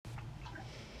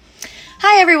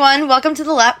everyone, welcome to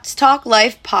the Let's Talk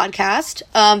Life podcast.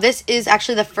 This is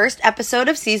actually the first episode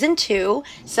of season 2,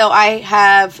 so I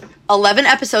have 11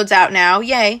 episodes out now,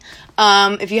 yay.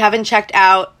 If you haven't checked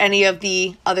out any of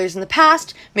the others in the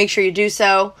past, make sure you do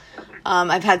so.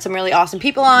 I've had some really awesome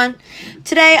people on.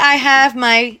 Today I have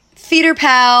my theater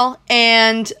pal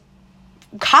and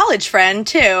college friend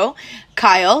too,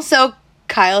 Kyle. So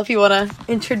Kyle, if you want to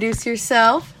introduce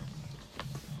yourself.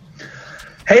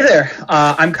 Hey there,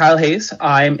 I'm Kyle Hayes.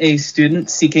 I'm a student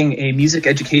seeking a music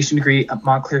education degree at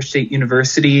Montclair State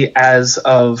University as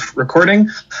of recording.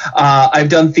 I've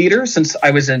done theater since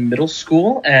I was in middle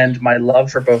school, and my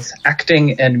love for both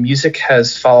acting and music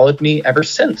has followed me ever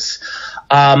since.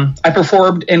 I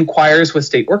performed in choirs with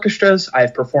state orchestras.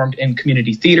 I've performed in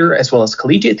community theater as well as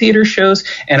collegiate theater shows,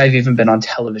 and I've even been on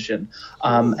television.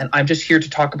 And I'm just here to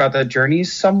talk about the journey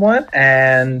somewhat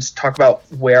and talk about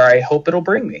where I hope it'll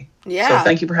bring me. Yeah. So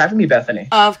thank you for having me, Bethany.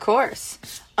 Of course.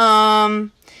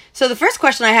 So the first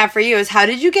question I have for you is, how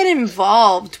did you get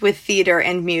involved with theater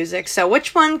and music? So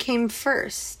which one came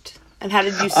first? And how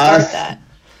did you start that?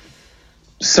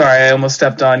 Sorry, I almost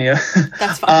stepped on you.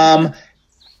 That's fine.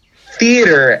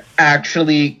 Theater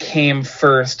actually came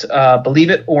first,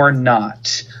 believe it or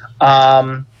not.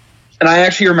 And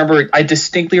I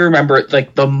distinctly remember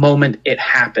like the moment it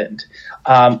happened,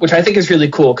 which I think is really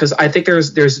cool because I think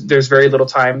there's very little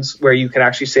times where you can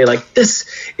actually say like, this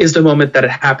is the moment that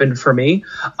it happened for me.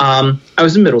 I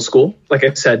was in middle school, like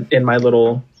I said in my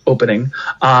little opening.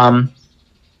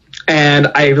 And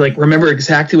I like remember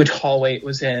exactly which hallway it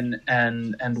was in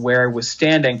and where I was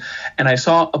standing. And I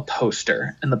saw a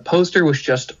poster, and the poster was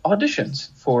just auditions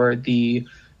for the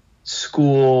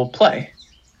school play.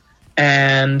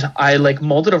 And I like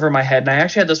mulled it over my head, and I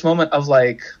actually had this moment of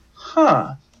like,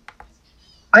 I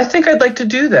think I'd like to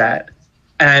do that.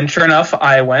 And sure enough,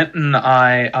 I went and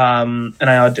I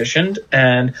auditioned,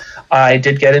 and I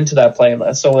did get into that play.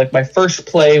 So like my first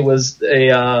play was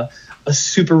a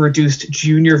super reduced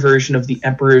junior version of The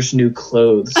Emperor's New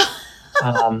Clothes.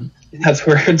 That's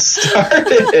where it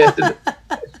started.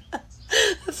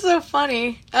 That's so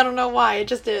funny. I don't know why. It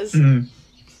just is. Mm.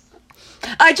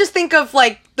 I just think of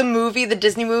like the movie, the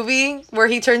Disney movie, where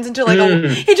he turns into like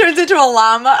he turns into a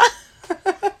llama.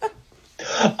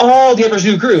 Oh, The Emperor's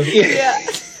New Groove. Yeah.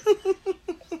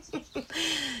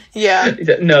 Yeah.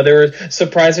 No, there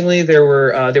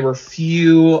were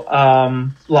few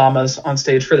llamas on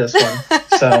stage for this one.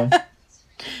 So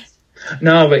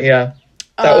no, but yeah,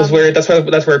 that's where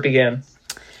it began.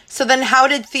 So then, how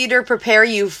did theater prepare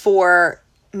you for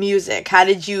music? How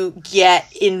did you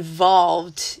get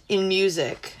involved in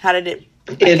music? How did it,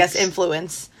 I guess,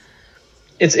 influence?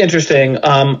 It's interesting.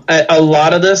 A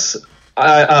lot of this,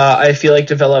 I feel like,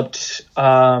 developed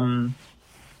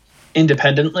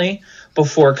independently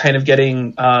before kind of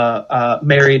getting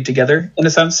married together, in a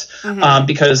sense,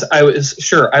 because I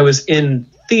was in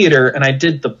theater and I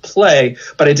did the play,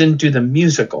 but I didn't do the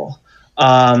musical,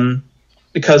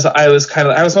 because I was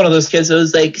one of those kids that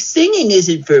was like, singing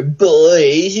isn't for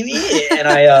boys, and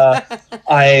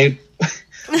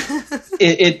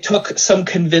it took some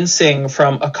convincing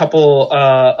from a couple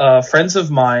friends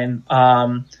of mine.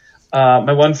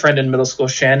 My one friend in middle school,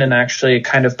 Shannon, actually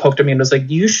kind of poked at me and was like,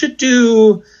 you should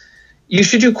do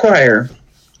choir.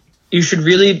 You should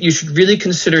really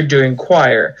consider doing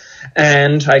choir.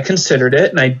 And I considered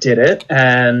it, and I did it,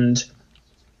 and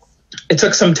it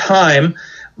took some time,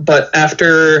 but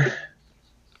after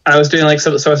I was doing I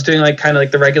was doing like kind of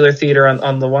like the regular theater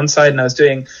on the one side, and I was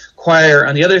doing choir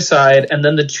on the other side, and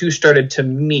then the two started to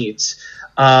meet,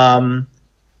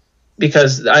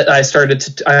 because I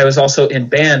was also in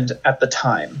band at the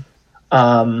time.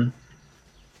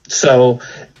 So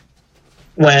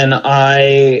when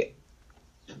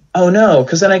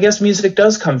because then I guess music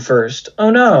does come first. Oh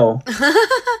no.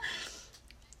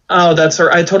 Oh, that's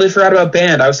right. I totally forgot about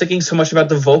band. I was thinking so much about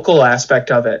the vocal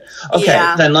aspect of it. Okay,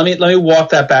 yeah. Then let me walk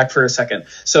that back for a second.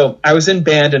 So I was in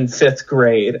band in 5th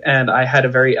grade, and I had a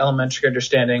very elementary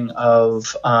understanding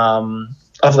of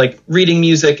like reading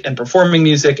music and performing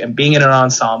music and being in an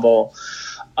ensemble.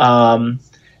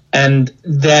 And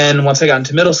then once I got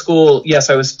into middle school, yes,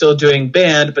 I was still doing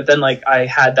band, but then like I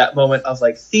had that moment of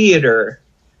like theater,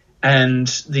 and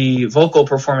the vocal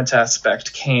performance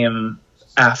aspect came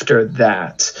after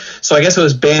that. So I guess it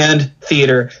was band,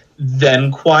 theater,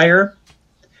 then choir.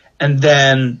 And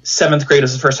then 7th grade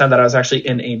was the first time that I was actually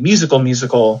in a musical,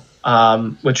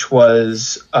 which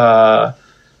was, what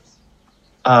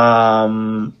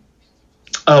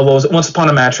was it? Once Upon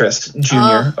a Mattress,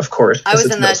 junior, of course. I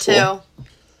was in that too.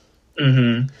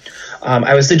 Mm-hmm.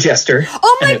 I was the jester.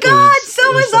 Oh my God,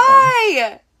 so was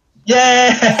I!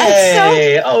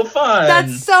 Yay! Oh, fun.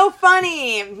 That's so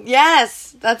funny.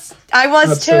 Yes, I was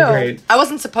That's too. so great. I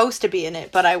wasn't supposed to be in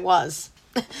it, but I was.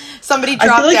 Somebody I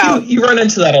dropped feel like out. you run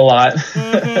into that a lot.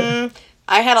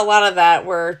 I had a lot of that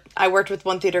where I worked with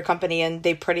one theater company and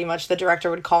they pretty much, the director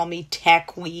would call me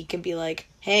tech week and be like,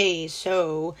 hey,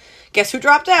 so guess who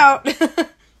dropped out?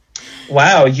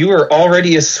 Wow, you were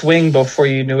already a swing before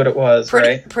you knew what it was,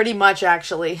 right? Pretty much,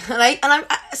 actually. And I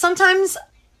sometimes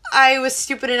I was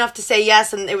stupid enough to say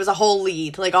yes, and it was a whole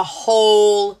lead, like a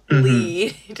whole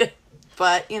lead.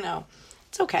 But,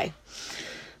 it's okay.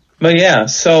 But yeah,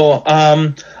 so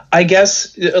I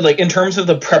guess, like, in terms of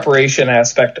the preparation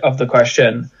aspect of the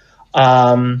question,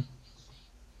 I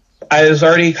was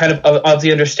already kind of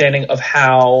the understanding of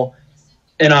how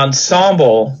an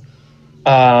ensemble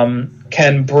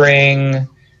can bring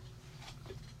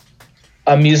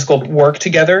a musical work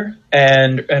together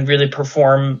and really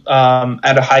perform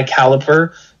at a high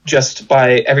caliber just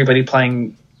by everybody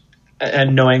playing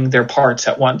and knowing their parts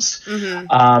at once.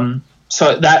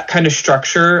 So that kind of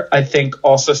structure, I think,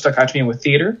 also stuck out to me with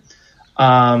theater.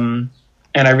 And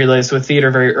I realized with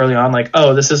theater very early on, like,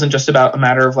 oh, this isn't just about a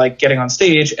matter of like getting on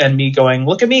stage and me going,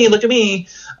 look at me,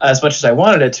 as much as I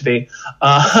wanted it to be.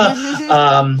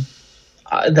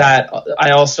 That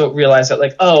I also realized that,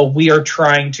 like, oh, we are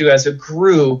trying to, as a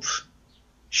group,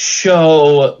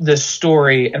 show this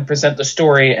story and present the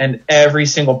story, and every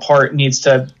single part needs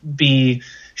to be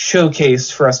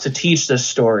showcased for us to teach this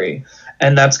story.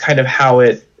 And that's kind of how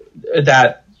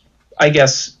that I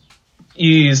guess you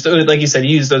used, like you said,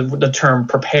 you used the term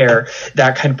prepare.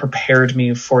 That kind of prepared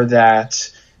me for that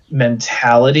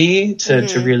mentality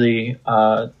to really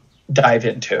dive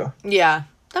into. Yeah,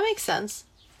 that makes sense.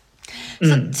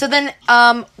 So then,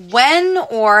 when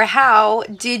or how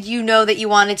did you know that you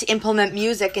wanted to implement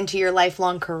music into your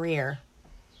lifelong career?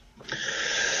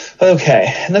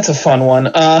 Okay, that's a fun one.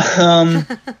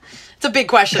 It's a big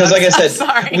question. Because, like I said,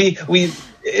 sorry. we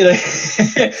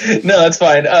no, that's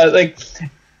fine. Like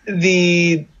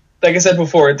I said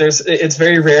before, it's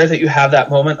very rare that you have that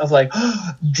moment of like,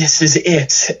 oh, this is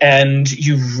it, and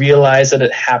you realize that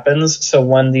it happens. So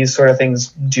when these sort of things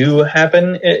do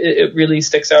happen, it really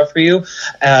sticks out for you.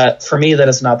 For me, that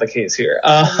is not the case here.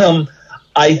 I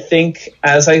think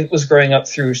as I was growing up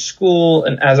through school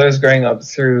and as I was growing up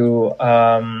through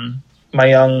my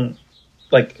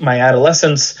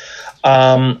adolescence,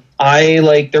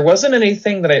 there wasn't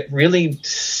anything that I really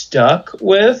stuck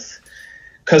with.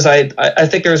 Because I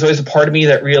think there was always a part of me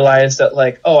that realized that,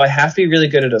 like, oh, I have to be really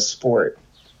good at a sport.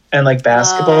 And, like,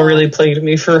 basketball really plagued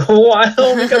me for a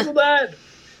while because of that.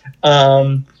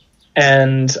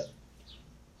 And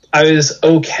I was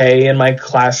okay in my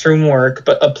classroom work,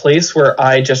 but a place where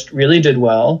I just really did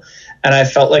well. And I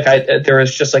felt like there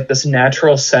was just, like, this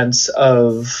natural sense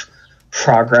of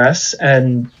progress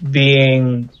and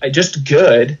being just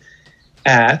good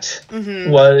at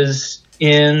was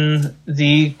in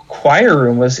the choir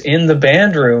room, was in the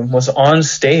band room, was on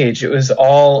stage. It was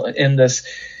all in these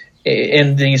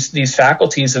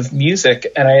faculties of music.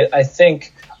 And I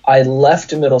think I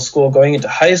left middle school going into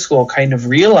high school kind of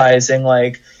realizing,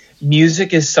 like,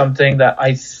 music is something that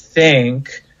I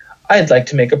think I'd like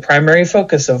to make a primary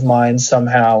focus of mine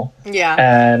somehow. Yeah.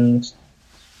 And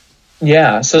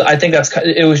yeah, so I think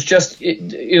it was just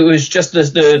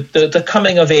the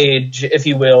coming of age, if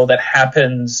you will, that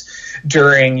happens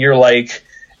during your, like,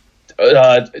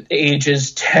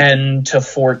 ages 10 to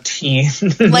 14.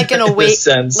 Like an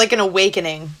like an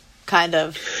awakening, kind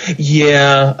of.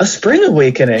 Yeah, a spring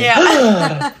awakening.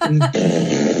 Yeah.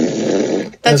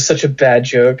 That was such a bad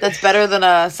joke. That's better than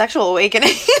a sexual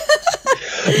awakening.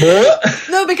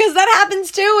 No, because that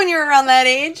happens too when you're around that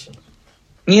age.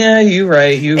 Yeah, you're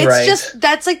right. It's just,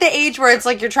 that's like the age where it's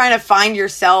like you're trying to find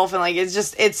yourself, and like it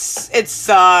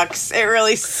sucks. It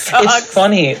really sucks. It's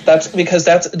funny. That's because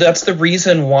that's the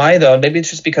reason why, though. Maybe it's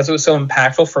just because it was so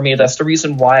impactful for me. That's the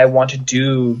reason why I want to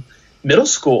do middle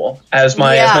school as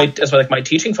my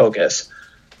teaching focus.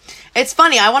 It's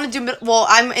funny. I want to do, well,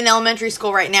 I'm in elementary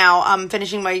school right now. I'm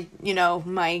finishing my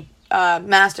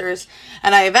master's,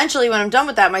 and I eventually, when I'm done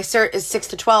with that, my cert is 6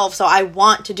 to 12, so I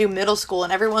want to do middle school,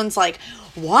 and everyone's like,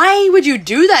 why would you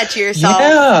do that to yourself?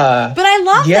 Yeah. But I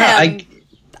love them.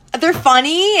 They're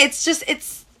funny. It's just,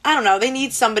 I don't know, they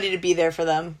need somebody to be there for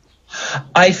them.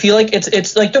 I feel like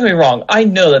it's like, don't get me wrong, I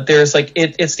know that there's like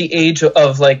it's the age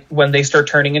of like when they start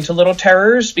turning into little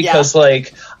terrors, because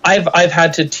like I've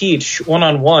had to teach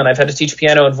one-on-one. I've had to teach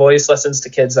piano and voice lessons to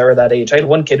kids that were that age. I had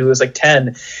one kid who was like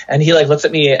 10, and he like looks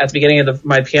at me at the beginning of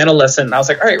my piano lesson, and I was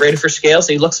like, all right, ready for scales?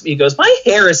 And he looks at me, he goes, my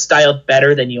hair is styled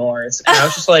better than yours. And I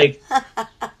was just like,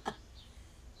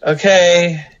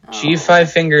 okay.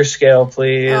 G5 finger scale,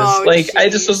 please. Oh, I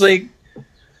just was like,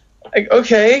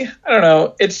 okay, I don't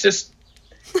know. It's just,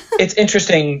 it's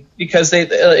interesting because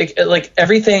they like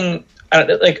everything. I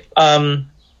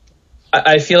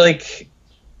feel like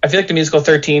the musical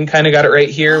 13 kind of got it right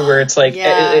here, where it's like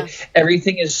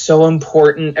everything is so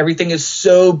important, everything is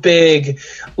so big,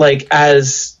 like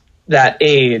as that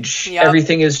age,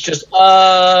 everything is just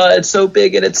it's so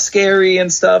big and it's scary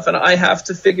and stuff, and I have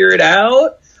to figure it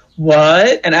out.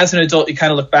 What? And as an adult, you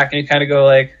kind of look back and you kind of go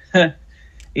like,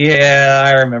 yeah,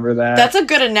 I remember that. That's a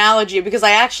good analogy because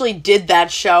I actually did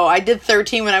that show. I did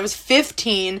 13 when I was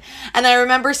 15, and I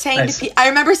remember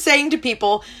saying to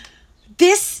people,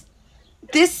 this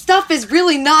stuff is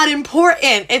really not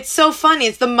important. It's so funny.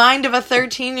 It's the mind of a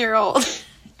 13-year-old.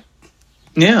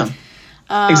 Yeah.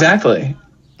 Exactly.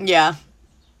 Yeah.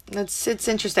 It's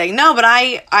interesting. No, but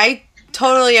I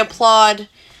totally applaud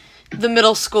the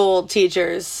middle school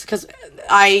teachers because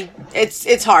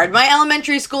it's hard. My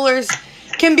elementary schoolers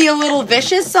can be a little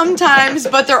vicious sometimes,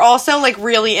 but they're also like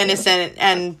really innocent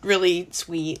and really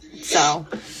sweet. So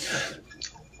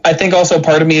I think also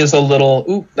part of me is a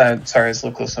little sorry, I was a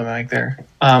little close to the mic there.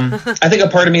 I think a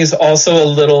part of me is also a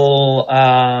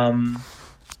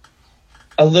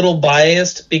little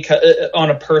biased because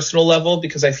on a personal level,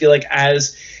 because I feel like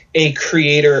as a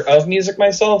creator of music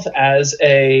myself, as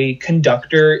a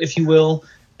conductor, if you will,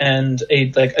 and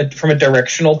from a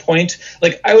directional point,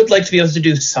 like I would like to be able to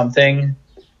do something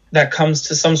that comes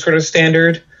to some sort of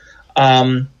standard.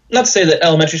 Not to say that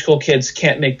elementary school kids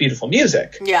can't make beautiful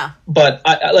music. Yeah. But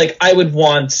I would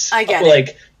want, I get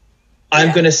it.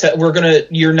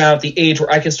 You're now at the age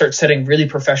where I can start setting really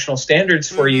professional standards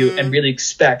for you and really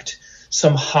expect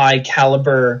some high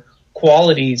caliber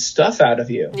quality stuff out of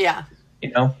you. Yeah.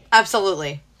 You know?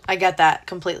 Absolutely. I get that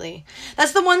completely.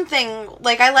 That's the one thing,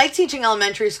 like I like teaching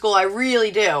elementary school. I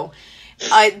really do.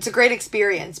 It's a great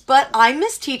experience, but I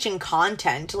miss teaching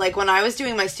content. Like when I was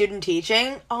doing my student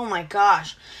teaching, oh my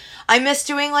gosh, I miss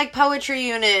doing like poetry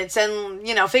units and,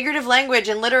 figurative language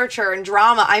and literature and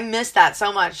drama. I miss that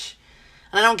so much.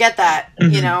 And I don't get that,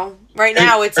 right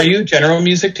now it's. Are you a general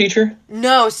music teacher?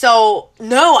 No.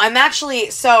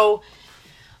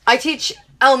 I teach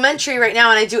elementary right now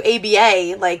and I do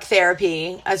ABA like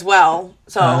therapy as well.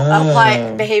 So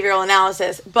applied behavioral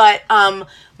analysis, but,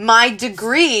 my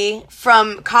degree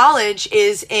from college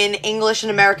is in English and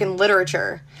American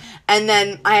literature. And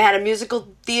then I had a musical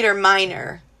theater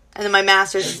minor. And then my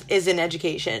master's is in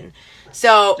education.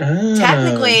 So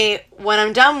technically, when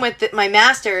I'm done with my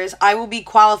master's, I will be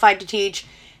qualified to teach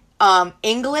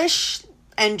English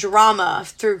and drama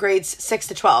through grades 6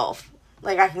 to 12.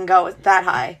 Like I can go that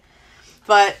high.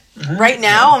 But right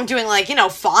now I'm doing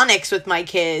phonics with my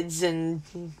kids and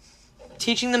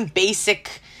teaching them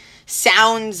basic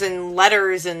sounds and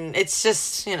letters, and it's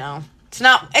just, I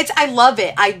love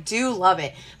it. I do love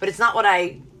it, but it's not what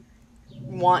I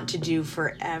want to do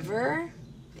forever,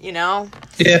 Yeah.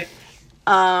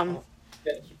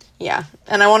 Yeah.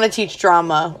 And I want to teach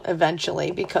drama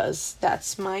eventually because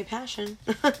that's my passion.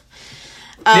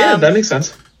 Yeah, that makes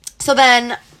sense. So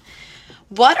then,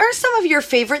 what are some of your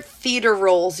favorite theater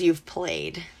roles you've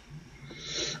played?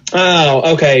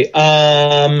 Oh, okay.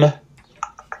 I've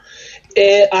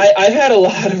had a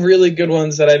lot of really good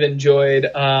ones that I've enjoyed.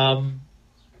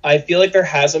 I feel like there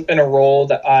hasn't been a role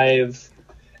that I've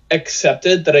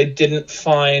accepted that I didn't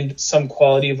find some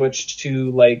quality of which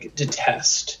to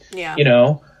detest. Yeah.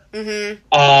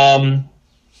 Mm-hmm.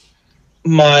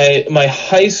 My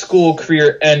high school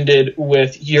career ended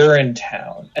with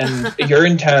Urinetown, and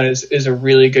Urinetown is a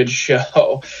really good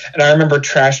show. And I remember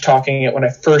trash talking it when I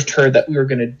first heard that we were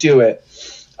going to do it.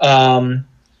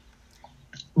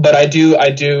 But I do.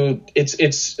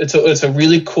 It's a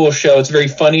really cool show. It's a very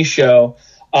funny show.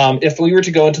 If we were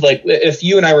to go into if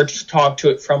you and I were to talk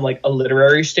to it from a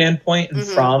literary standpoint and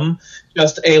from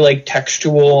just a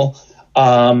textual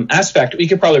aspect, we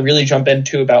could probably really jump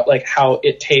into about how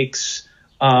it takes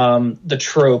the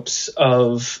tropes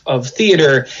of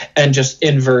theater and just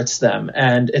inverts them,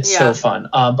 and it's so fun.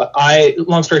 But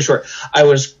long story short, I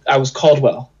was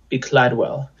Caldwell, be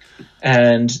Cladwell,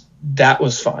 and that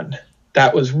was fun.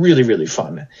 That was really, really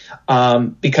fun,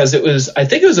 because I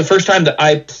think it was the first time that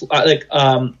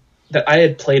that I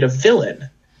had played a villain.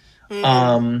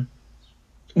 Okay,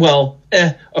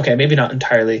 maybe not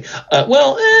entirely.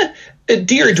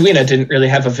 Dear Edwina didn't really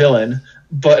have a villain,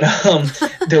 but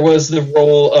there was the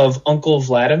role of Uncle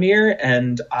Vladimir,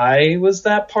 and I was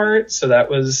that part, so that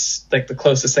was the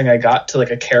closest thing I got to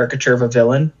a caricature of a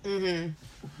villain. Mm-hmm.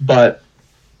 But.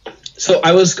 So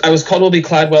I was Caldwell B.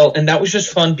 Cladwell, and that was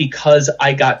just fun because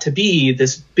I got to be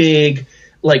this big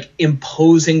like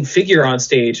imposing figure on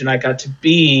stage, and I got to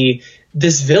be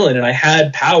this villain, and I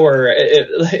had power.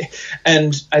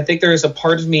 And I think there was a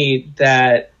part of me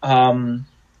that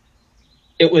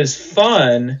it was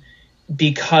fun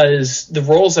because the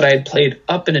roles that I had played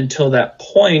up and until that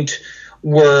point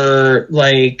were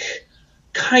like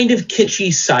kind of kitschy,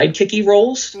 sidekicky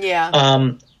roles. Yeah.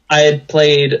 I had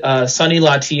played Sonny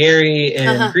Latieri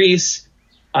in Grease.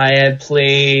 I had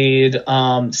played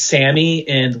Sammy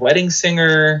in The Wedding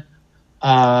Singer.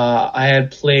 I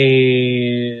had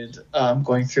played,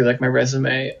 going through like my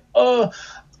resume.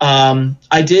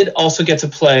 I did also get to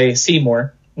play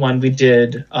Seymour when we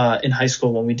did in high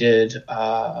school when we did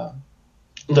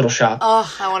Little Shop.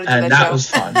 Oh, I want to do that show. And that was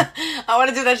fun. I want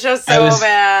to do that show so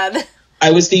bad.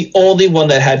 I was the only one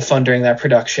that had fun during that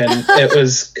production. It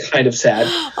was kind of sad.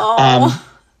 Oh.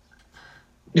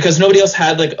 Because nobody else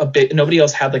had like a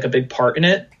big part in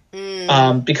it.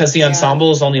 Because the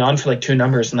ensemble is only on for like 2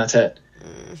 numbers and that's it.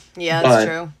 Yeah, that's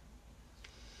true.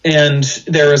 And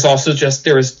there was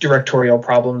directorial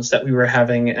problems that we were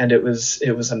having, and it was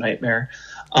a nightmare.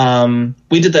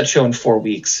 We did that show in 4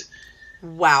 weeks.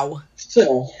 Wow.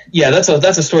 So yeah, that's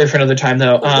a story for another time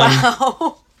though.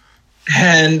 Wow.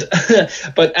 And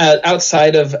but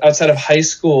outside of high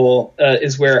school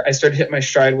is where I started to hit my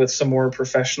stride with some more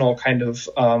professional kind of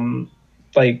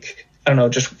like, I don't know,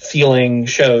 just feeling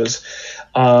shows.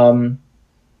 I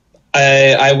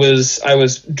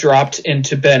was dropped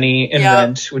into Benny in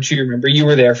Rent, which you remember. You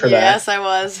were there for that. Yes, I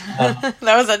was.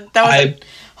 that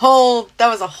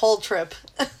was a whole trip.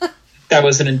 That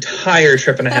was an entire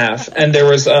trip and a half. And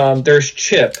there's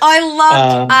Chip.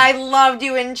 I loved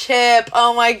you in Chip.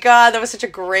 Oh my God, that was such a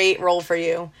great role for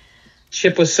you.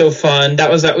 Chip was so fun. That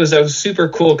was super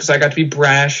cool because I got to be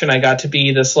brash and I got to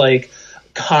be this like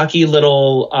cocky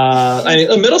little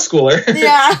a middle schooler.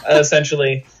 Yeah.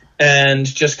 Essentially. And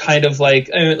just kind of like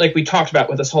we talked about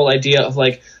with this whole idea of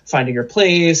like finding your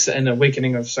place and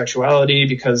awakening of sexuality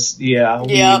because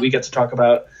we get to talk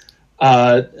about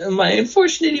my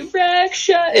unfortunate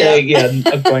erection.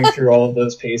 Going through all of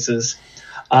those paces.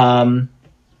 That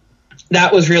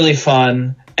was really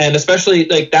fun. And especially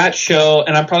like that show,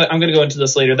 and I'm going to go into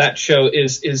this later. That show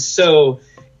it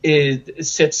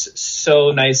sits so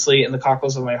nicely in the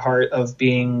cockles of my heart of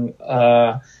being,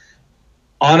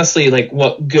 honestly, like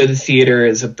what good theater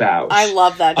is about. I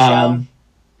love that show.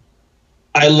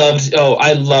 I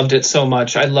loved it so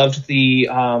much. I loved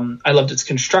its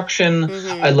construction.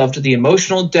 Mm-hmm. I loved the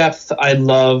emotional depth. I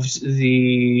loved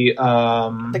the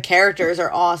characters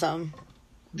are awesome.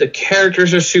 The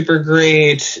characters are super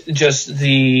great. Just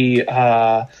the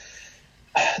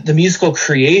musical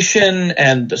creation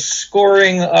and the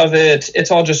scoring of it.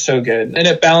 It's all just so good. And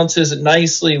it balances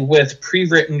nicely with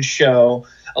pre-written show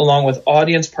along with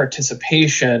audience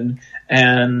participation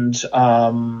and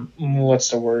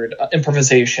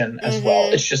improvisation as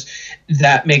well. It's just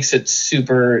that makes it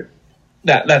super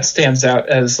that stands out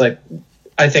as like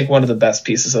I think one of the best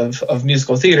pieces of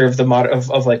musical theater of the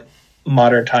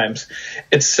modern times.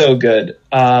 It's so good.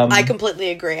 I completely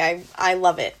agree. I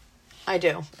love it. I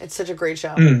do. It's such a great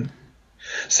show.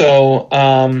 So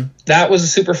that was a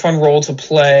super fun role to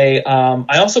play.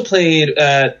 I also played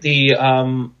at the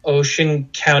Ocean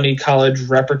County College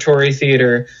Repertory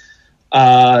Theater.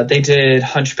 They did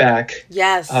Hunchback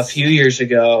a few years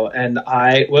ago, and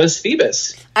I was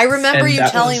Phoebus. I remember you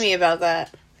telling me about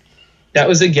that. That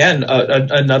was, again,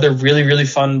 another really, really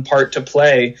fun part to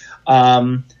play.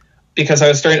 Because I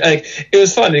was starting, like, it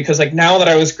was fun because, like, now that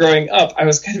I was growing up, I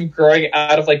was kind of growing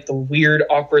out of, like, the weird,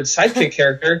 awkward sidekick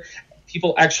character.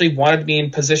 People actually wanted me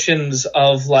in positions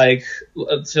of, like,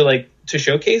 to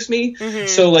showcase me. Mm-hmm.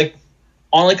 So, like,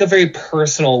 on, like, a very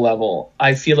personal level,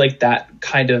 I feel like that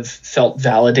kind of felt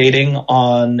validating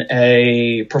on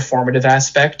a performative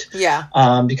aspect. Yeah.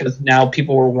 Because now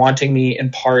people were wanting me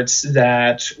in parts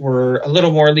that were a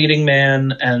little more leading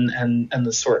man and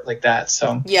the sort like that.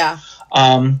 So, yeah.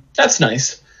 That's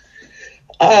nice.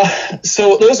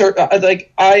 So those are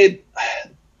like I've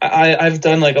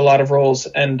done like a lot of roles,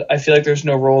 and I feel like there's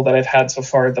no role that I've had so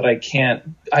far that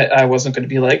I wasn't going to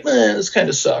be like, this kind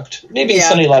of sucked. Maybe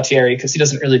Sonny Latieri because he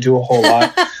doesn't really do a whole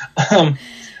lot, but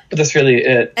that's really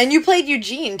it. And you played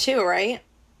Eugene too, right?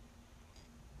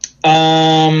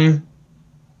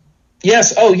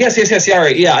 Yes. Oh, yes. Yeah,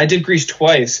 right. Yeah, I did Grease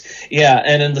twice. Yeah,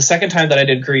 and then the second time that I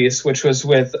did Grease, which was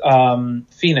with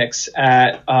Phoenix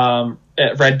at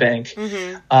Red Bank,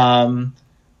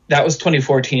 that was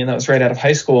 2014. That was right out of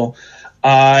high school.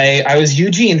 I was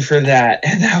Eugene for that,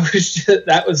 and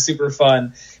that was super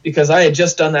fun because I had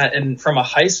just done that from a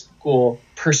high school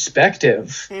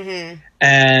perspective,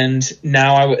 and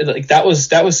now that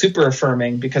was super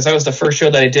affirming because that was the first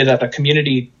show that I did at the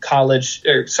community college,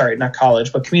 or sorry, not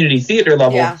college, but community theater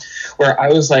level, where I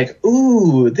was like,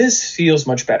 ooh, this feels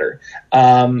much better,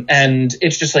 and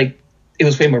it's just like it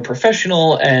was way more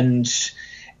professional and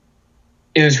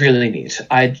it was really neat.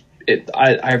 I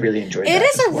really enjoyed it. It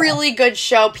is a really good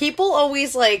show. People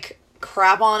always like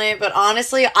crap on it, but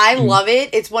honestly, I love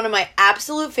it. It's one of my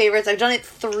absolute favorites. I've done it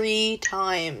 3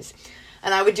 times,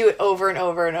 and I would do it over and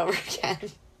over and over again.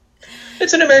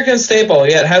 It's an American staple.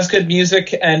 Yeah, it has good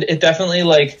music, and it definitely,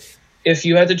 like, if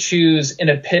you had to choose an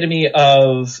epitome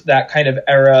of that kind of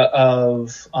era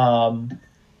of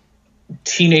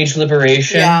teenage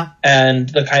liberation and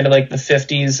the kind of like the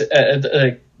 50s,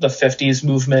 the 50s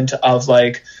movement of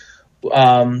like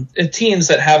teens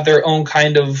that have their own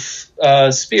kind of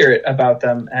spirit about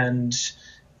them and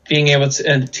being able to,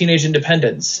 and teenage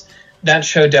independence. That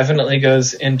show definitely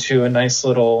goes into a nice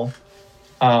little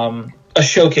a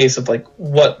showcase of like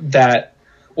what that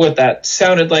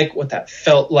sounded like, what that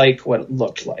felt like, what it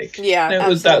looked like. Yeah, and it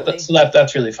absolutely. was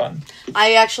that's really fun.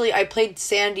 I played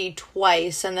Sandy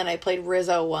twice, and then I played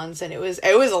Rizzo once, and it was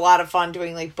a lot of fun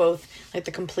doing like both, like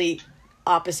the complete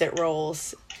opposite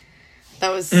roles. That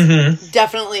was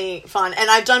definitely fun. And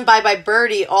I've done Bye Bye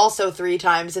Birdie also 3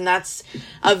 times, and that's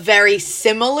a very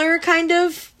similar kind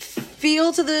of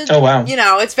feel to the... Oh, wow. You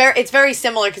know, it's very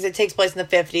similar because it takes place in the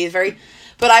 50s.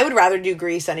 But I would rather do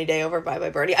Grease any day over Bye Bye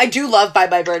Birdie. I do love Bye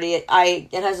Bye Birdie.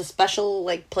 It has a special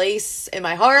like place in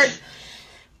my heart.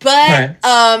 But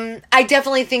I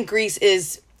definitely think Grease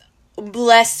is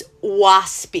less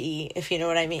waspy, if you know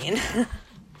what I mean.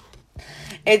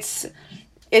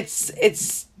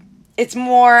 It's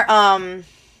more, I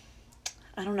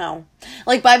don't know.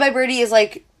 Like, Bye Bye Birdie is,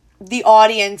 like, the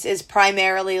audience is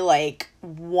primarily, like,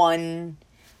 one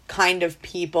kind of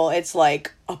people. It's,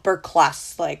 like, upper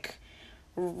class, like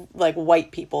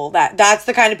white people. That's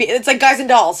the kind of people. It's, like, Guys and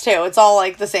Dolls, too. It's all,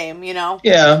 like, the same, you know?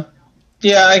 Yeah.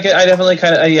 Yeah, I definitely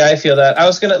kind of, I feel that. I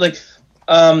was gonna, like,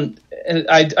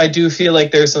 I do feel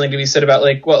like there's something to be said about,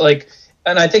 like, what, like,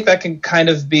 and I think that can kind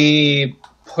of be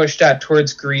pushed at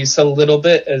towards Grease a little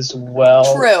bit as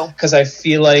well. True. Because I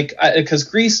feel like, because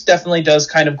Grease definitely does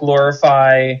kind of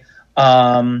glorify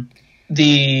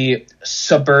the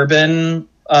suburban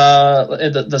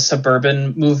the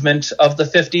suburban movement of the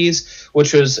 50s,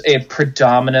 which was a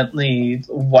predominantly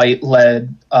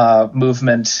white-led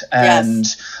movement, and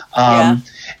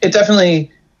it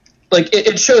definitely, like,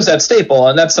 it shows that staple,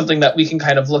 and that's something that we can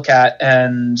kind of look at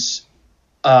and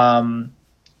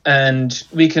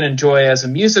we can enjoy as a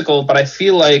musical. But I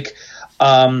feel like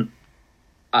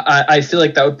I feel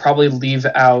like that would probably leave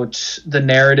out the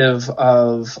narrative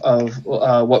of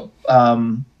what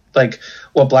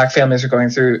Black families are going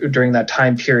through during that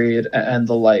time period and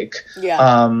the like.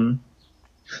 Yeah.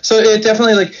 So it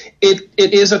definitely, like,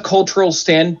 it is a cultural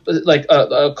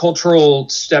a cultural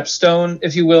stepstone,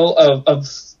 if you will,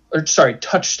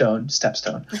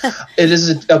 stepstone. It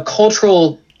is a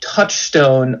cultural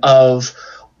touchstone of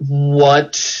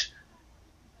what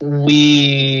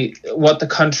the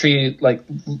country, like,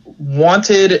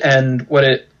 wanted and what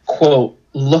it, quote,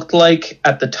 looked like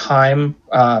at the time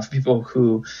for people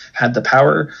who had the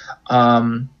power.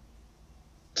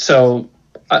 So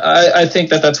I think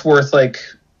that's worth, like,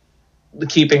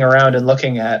 keeping around and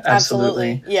looking at.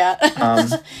 Absolutely. Yeah.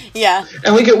 Yeah.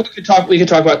 And we could talk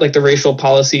about, like, the racial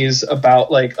policies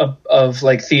about, like, of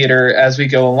like theater as we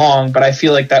go along, but I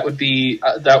feel like that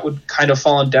would kind of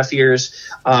fall on deaf ears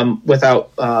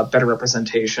without better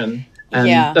representation.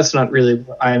 And that's not really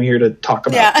what I am here to talk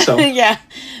about. Yeah. So. Yeah.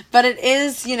 But it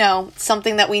is,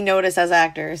 something that we notice as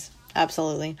actors.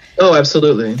 Absolutely. Oh,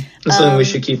 absolutely. It's something we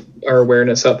should keep our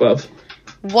awareness up of.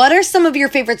 What are some of your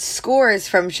favorite scores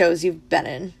from shows you've been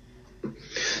in?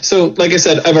 So, like I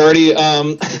said, I've already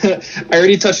I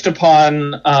already touched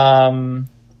upon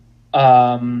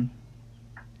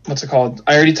what's it called?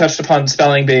 I already touched upon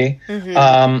Spelling Bee.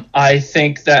 Mm-hmm. I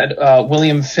think that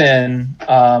William Finn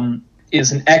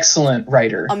is an excellent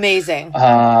writer. Amazing.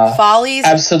 Follies,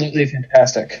 absolutely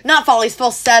fantastic. Not Follies,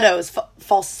 Falsettos.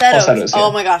 Falsettos. Yeah.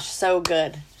 Oh my gosh, so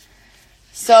good.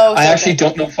 So I actually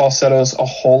don't know Falsettos a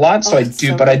whole lot, so I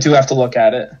do, but I do have to look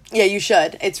at it. Yeah, you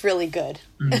should. It's really good.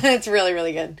 Mm. It's really,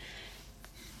 really good.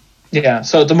 Yeah.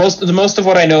 So the most of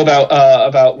what I know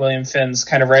about William Finn's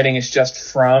kind of writing is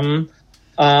just from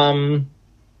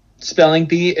Spelling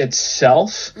Bee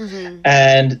itself,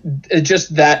 and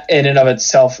just that in and of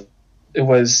itself it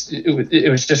was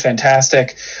just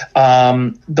fantastic.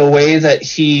 The way that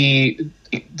he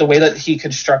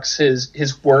constructs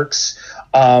his works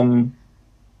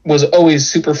was always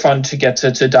super fun to get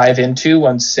to dive into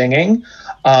when singing,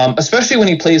 especially when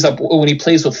he plays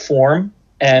with form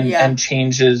and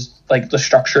changes like the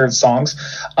structure of songs.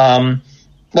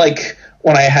 Like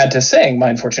when I had to sing My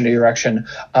Unfortunate Erection,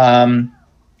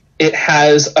 it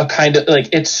has a kind of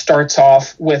like, it starts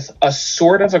off with a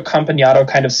sort of accompagnato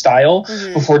kind of style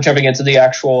before jumping into the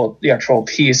actual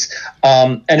piece.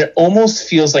 And it almost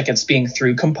feels like it's being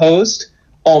through composed.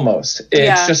 Almost.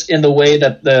 It's just in the way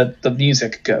that the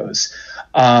music goes.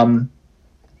 And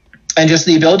just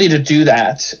the ability to do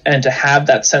that and to have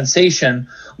that sensation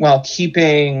while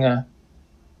keeping,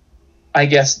 I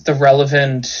guess, the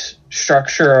relevant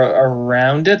structure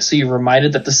around it, so you're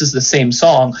reminded that this is the same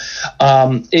song,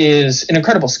 is an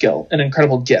incredible skill, an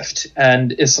incredible gift,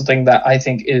 and is something that I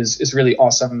think is really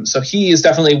awesome. So he is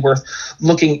definitely worth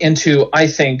looking into, I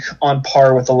think, on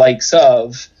par with the likes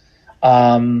of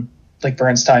like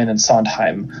Bernstein and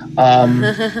Sondheim.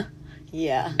 And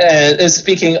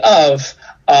speaking of,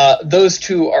 those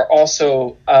two are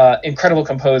also incredible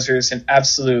composers and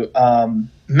absolute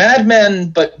madmen,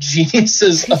 but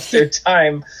geniuses of their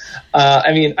time.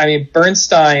 I mean,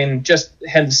 Bernstein just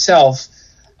himself,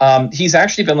 he's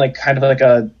actually been like kind of like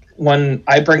a one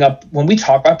I bring up when we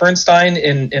talk about Bernstein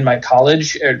in my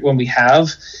college, when we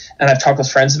have, and I've talked with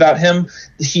friends about him.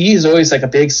 He is always like a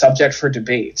big subject for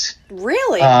debate.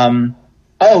 Really?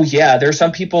 Oh yeah, there are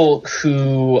some people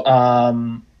who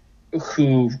love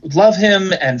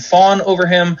him and fawn over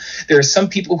him. There are some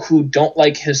people who don't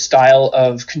like his style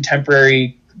of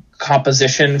contemporary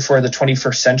composition for the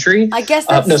 21st century. I guess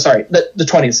the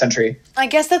 20th century. I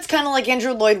guess that's kind of like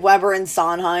Andrew Lloyd Webber and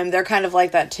Sondheim. They're kind of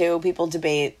like that too. People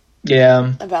debate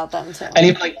about them too.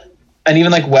 And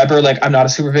even like Weber, like I'm not a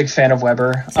super big fan of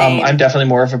Weber. I'm definitely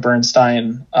more of a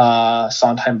Bernstein,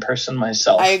 Sondheim person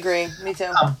myself. I agree. Me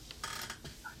too.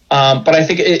 But I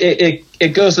think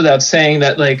it goes without saying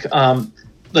that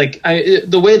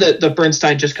the way that the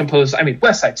Bernstein just composed, I mean,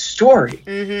 West Side Story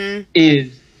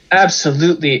is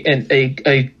absolutely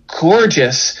a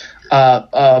gorgeous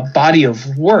body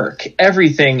of work.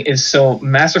 Everything is so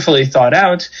masterfully thought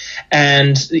out,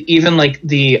 and even like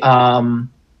the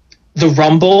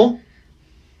rumble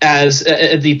as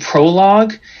the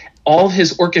prologue, all of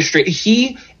his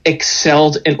he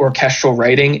excelled in orchestral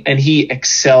writing, and he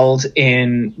excelled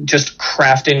in just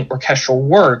crafting orchestral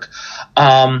work.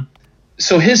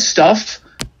 So his stuff,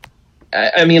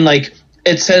 I mean, like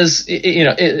it says,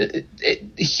 he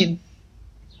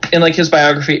in like his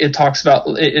biography, it's talked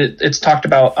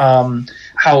about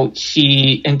how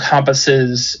he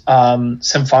encompasses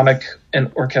symphonic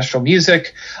and orchestral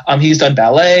music. He's done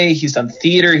ballet, he's done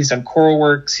theater, he's done choral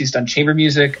works, he's done chamber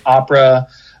music, opera,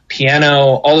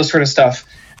 piano, all this sort of stuff.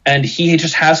 And he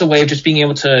just has a way of just being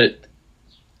able to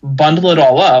bundle it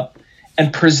all up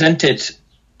and present it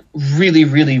really,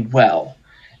 really well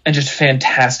and just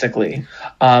fantastically.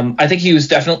 I think he was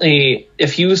definitely,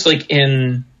 if he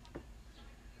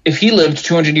lived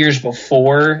 200 years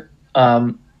before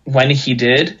when he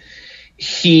did,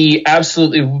 he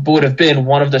absolutely would have been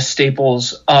one of the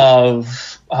staples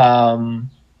of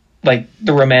like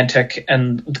the Romantic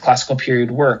and the classical period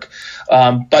work.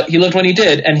 But he lived when he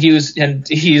did, and he's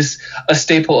a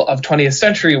staple of 20th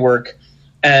century work,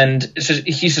 and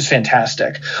he's just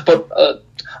fantastic. But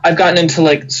I've gotten into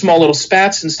like small little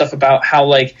spats and stuff about how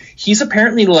like he's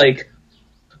apparently like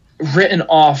written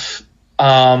off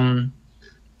other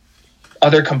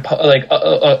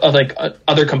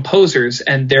composers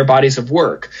and their bodies of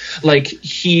work. Like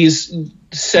he's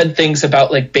said things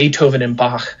about like Beethoven and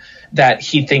Bach that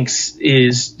he thinks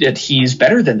that he's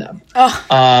better than them.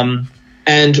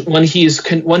 And when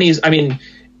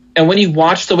when you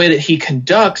watch the way that he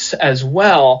conducts as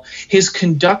well, his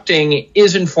conducting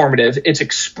is informative, it's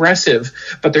expressive,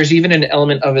 but there's even an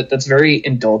element of it that's very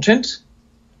indulgent.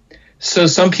 So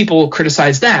some people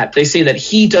criticize that. They say that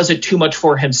he does it too much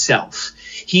for himself.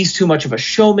 He's too much of a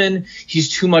showman. He's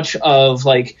too much of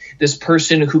like this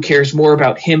person who cares more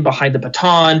about him behind the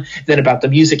baton than about the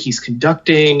music he's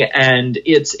conducting. And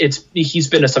he's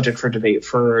been a subject for debate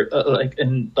for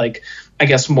I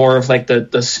guess more of like the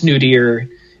snootier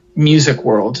music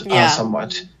world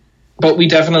somewhat. But we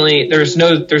definitely, there's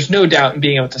no doubt in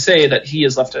being able to say that he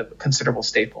has left a considerable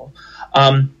staple.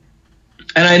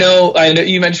 And I know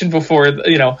you mentioned before,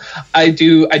 I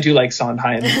do like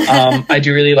Sondheim. I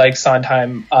do really like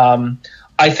Sondheim.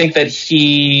 I think that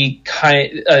he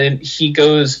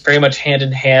goes very much hand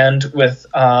in hand with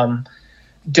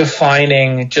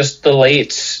defining just the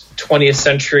late 20th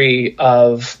century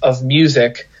of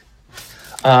music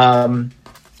And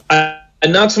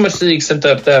not so much to the extent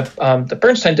that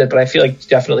Bernstein did, but I feel like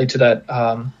definitely to that.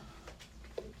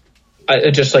 I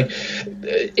just like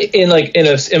in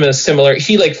a similar,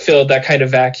 he like filled that kind of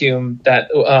vacuum that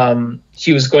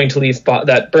he was going to leave,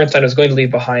 that Bernstein was going to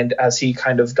leave behind as he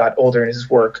kind of got older in his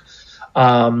work.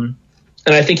 And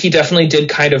I think he definitely did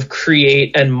kind of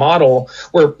create and model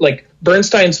where like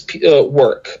Bernstein's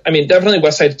work. I mean, definitely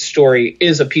West Side Story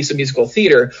is a piece of musical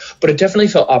theater, but it definitely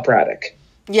felt operatic.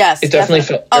 Yes, it definitely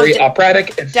felt very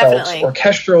operatic. It felt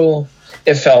orchestral.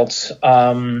 It felt.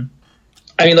 I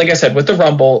mean, like I said, with the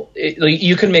Rumble,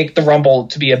 you can make the Rumble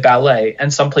to be a ballet,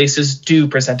 and some places do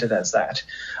present it as that.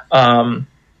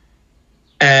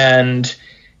 And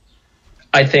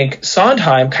I think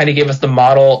Sondheim kind of gave us the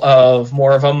model of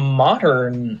more of a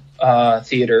modern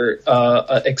theater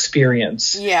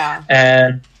experience. Yeah.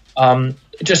 And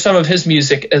just some of his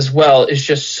music as well is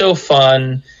just so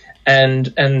fun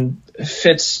and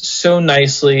fits so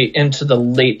nicely into the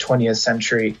late 20th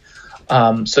century.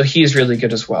 So he's really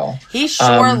good as well. He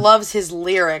sure loves his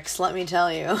lyrics, let me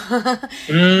tell you.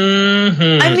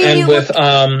 Mm-hmm. I mean, and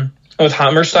with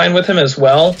Hammerstein with him as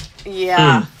well.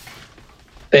 Yeah.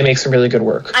 They make some really good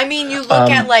work. I mean, you look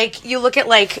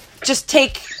at just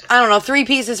take, I don't know, 3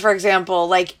 pieces, for example,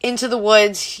 like Into the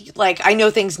Woods, like I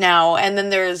Know Things Now, and then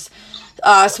there's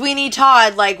Sweeney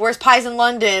Todd, like Where's Pies in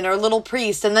London, or Little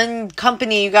Priest, and then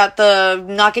Company, you got the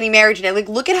Not Getting Married Today. Like,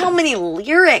 look at how many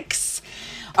lyrics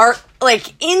are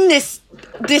like in these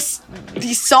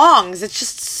songs. It's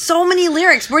just so many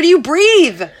lyrics. Where do you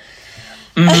breathe?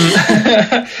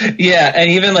 Mm-hmm. Yeah,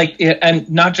 and even like, and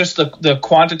not just the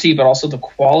quantity, but also the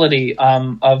quality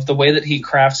of the way that he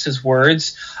crafts his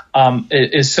words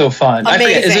is so fun.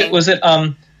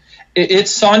 Amazing.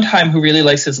 It's Sondheim who really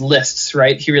likes his lists,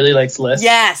 right? He really likes lists.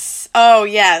 Yes. Oh,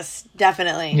 yes,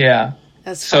 definitely. Yeah.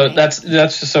 That's funny. So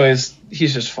that's just always,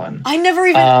 he's just fun. I never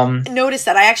even noticed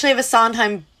that. I actually have a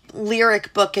Sondheim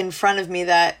lyric book in front of me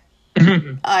that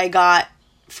I got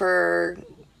for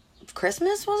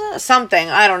Christmas, was it? Something,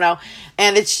 I don't know.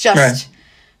 And it's just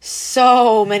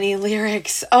so many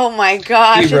lyrics. Oh my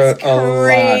gosh, he wrote it's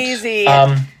crazy. A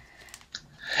lot.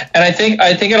 And I think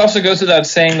it also goes without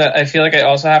saying that I feel like I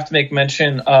also have to make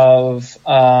mention of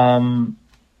John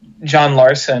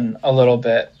Larson a little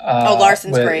bit.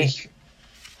 Larson's great.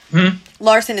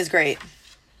 Larson is great.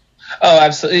 Oh,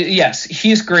 absolutely. Yes,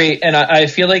 he's great. And I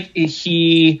feel like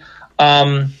he,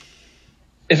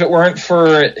 if it weren't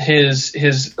for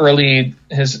his early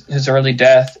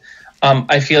death,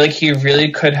 I feel like he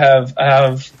really could have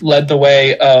led the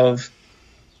way of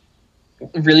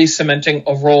really cementing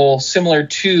a role similar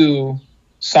to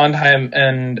Sondheim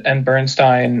and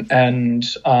Bernstein and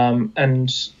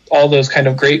all those kind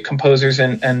of great composers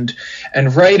and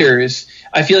writers.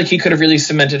 I feel like he could have really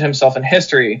cemented himself in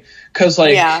history, because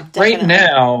right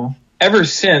now, ever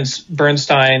since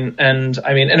Bernstein and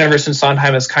ever since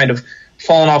Sondheim has kind of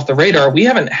fallen off the radar, we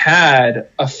haven't had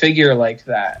a figure like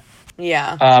that.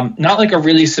 Yeah. Not like a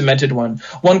really cemented one.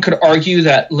 One could argue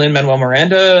that Lin-Manuel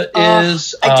Miranda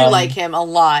is. I do like him a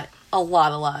lot.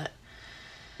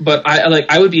 But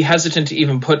I would be hesitant to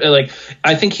even put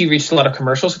I think he reached a lot of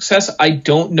commercial success. I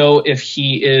don't know if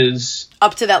he is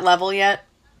up to that level yet.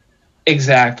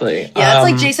 Exactly. Yeah,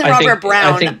 it's like Jason Robert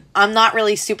Brown. I'm not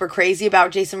really super crazy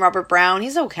about Jason Robert Brown.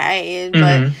 He's okay,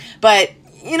 but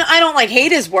I don't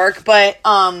hate his work, but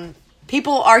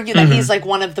people argue that he's like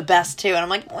one of the best too, and I'm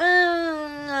like, well,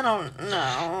 I don't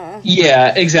know.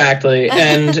 Yeah, exactly.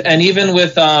 And even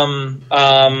with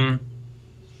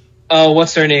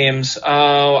what's their names?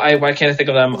 Why can't I think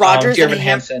of them? Rodgers Dear Evan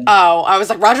Hansen. Oh, I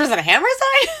was like, Rodgers and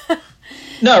Hammerstein?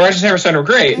 No, Rodgers and Hammerstein are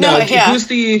great. Who's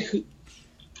the?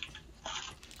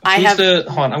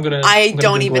 Hold on, I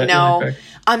don't even know.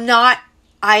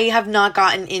 I have not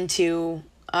gotten into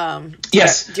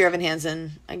Dear Evan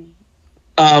Hansen.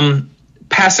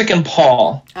 Pasek and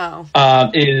Paul. Oh.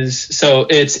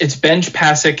 It's Benj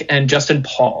Pasek and Justin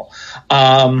Paul.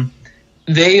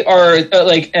 They are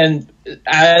and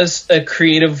as a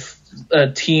creative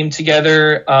team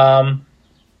together, I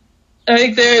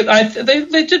think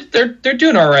they're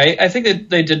doing all right. I think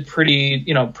they did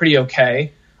pretty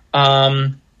okay.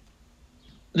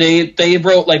 They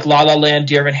wrote La La Land,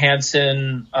 Dear Evan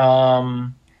Hansen,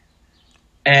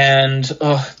 and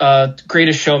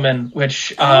Greatest Showman,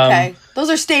 which okay, those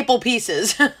are staple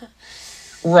pieces.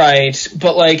 Right,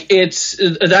 but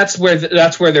that's where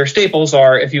their staples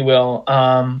are, if you will.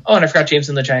 And I forgot James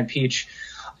and the Giant Peach.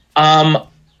 I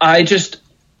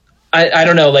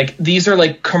don't know. These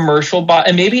are commercial,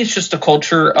 and maybe it's just a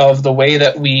culture of the way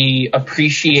that we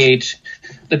appreciate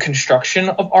the construction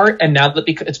of art, and now that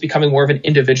it's becoming more of an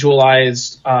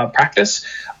individualized practice,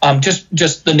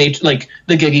 just the nature, like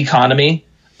the gig economy.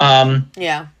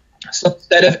 Yeah. So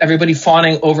instead of everybody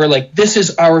fawning over like, this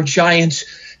is our giant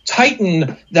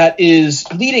titan that is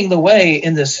leading the way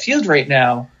in this field right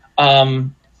now,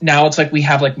 now it's like we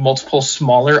have like multiple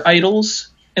smaller idols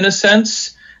in a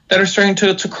sense that are starting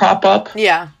to crop up.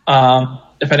 Yeah.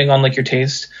 Depending on like your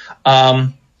taste.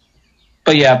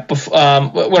 But yeah,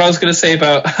 what I was going to say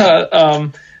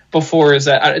about before is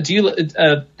that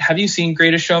have you seen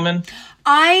Greatest Showman?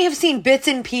 I have seen bits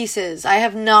and pieces. I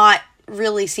have not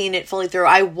really seen it fully through.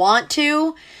 I want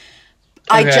to.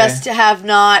 I just have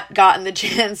not gotten the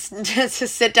chance to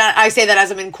sit down. I say that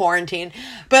as I'm in quarantine,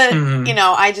 but you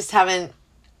know, I just haven't.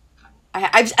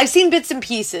 I've seen bits and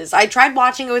pieces. I tried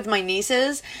watching it with my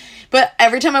nieces, but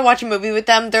every time I watch a movie with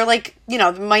them, they're like, you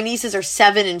know, my nieces are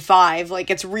 7 and 5. Like,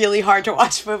 it's really hard to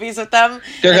watch movies with them.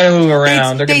 They're going to move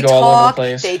around. They're going to go all over the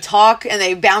place. They talk and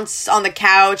they bounce on the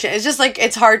couch. It's just like,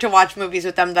 it's hard to watch movies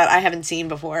with them that I haven't seen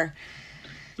before.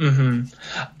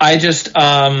 I just,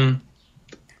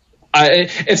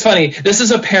 it's funny. This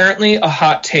is apparently a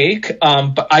hot take,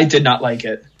 but I did not like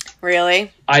it.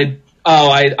 Really?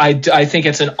 I think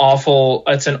it's an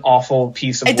awful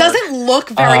piece of work. It doesn't look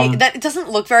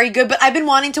very good, but I've been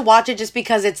wanting to watch it just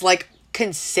because it's like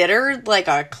considered like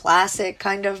a classic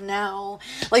kind of now.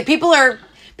 Like people are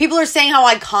saying how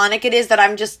iconic it is that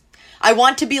I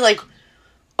want to be like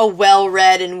a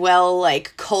well-read and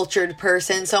like cultured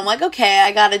person. So I'm like, okay,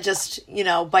 I gotta just, you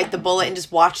know, bite the bullet and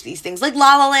just watch these things. Like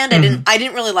La La Land, I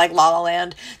didn't really like La La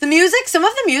Land. Some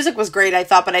of the music was great, I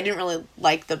thought, but I didn't really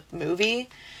like the movie.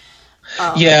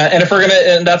 Yeah, and if we're gonna,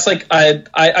 and that's like,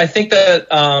 I think that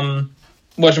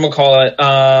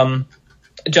whatchamacallit,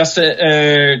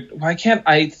 Justin, why can't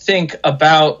I think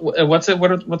about what's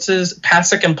his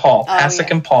Pasek and Paul?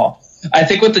 And Paul. I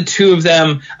think with the two of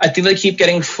them, I think they keep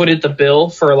getting footed the bill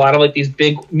for a lot of like these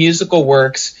big musical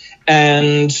works,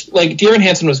 and like Dear Evan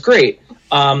Hansen was great.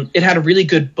 It had a really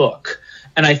good book.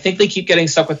 And I think they keep getting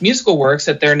stuck with musical works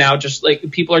that they're now just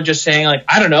like, people are just saying like,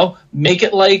 I don't know, make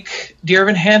it like Dear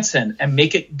Evan Hansen and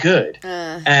make it good.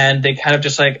 And they kind of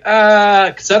just like,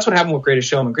 because that's what happened with Greatest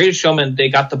Showman. Greatest Showman, they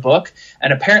got the book,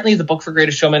 and apparently the book for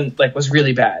Greatest Showman like was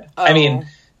really bad. I mean,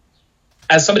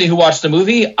 as somebody who watched the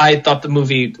movie, I thought the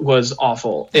movie was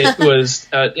awful. It was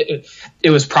it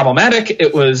was problematic.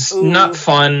 It was not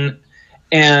fun.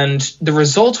 And the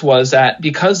result was that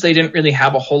because they didn't really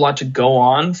have a whole lot to go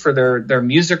on for their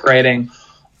music writing,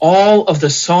 all of the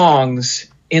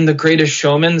songs in The Greatest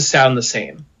Showman sound the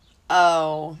same.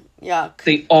 Oh, yuck.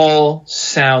 They all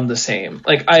sound the same.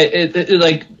 Like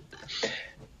like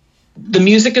the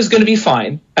music is going to be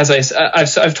fine. As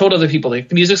I've told other people, like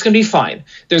the music's going to be fine.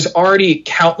 There's already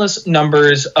countless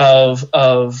numbers of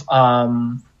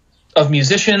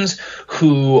musicians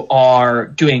who are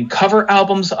doing cover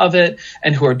albums of it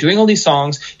and who are doing all these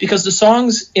songs, because the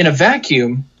songs in a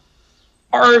vacuum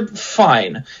are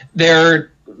fine. They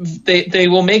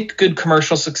will make good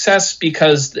commercial success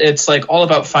because it's like all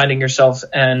about finding yourself,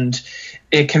 and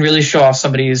it can really show off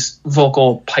somebody's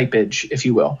vocal pipage, if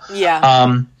you will.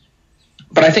 Yeah.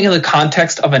 But I think in the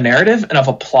context of a narrative and of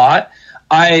a plot,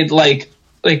 I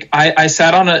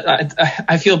sat on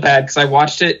I feel bad because I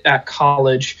watched it at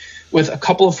college with a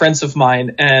couple of friends of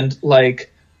mine, and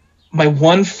like my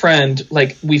one friend,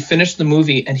 like we finished the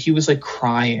movie and he was like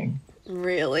crying.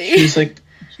 Really? He was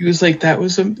like that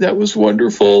was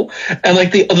wonderful. And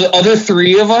like the other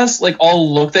three of us like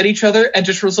all looked at each other and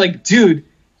just was like, dude,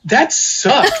 that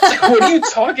sucked. Like, what are you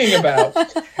talking about?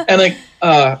 And like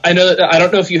I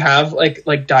don't know if you have like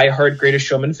diehard Greatest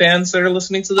Showman fans that are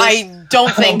listening to this.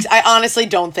 I honestly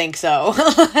don't think so.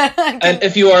 And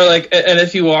if you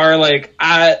are like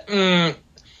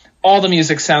all the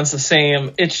music sounds the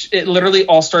same. It literally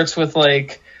all starts with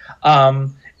like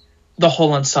the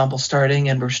whole ensemble starting,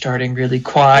 and we're starting really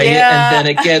quiet, and then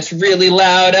it gets really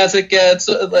loud as it gets.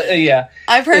 Yeah,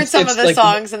 I've heard some of the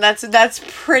songs, and that's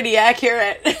pretty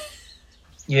accurate.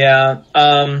 Yeah.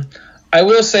 I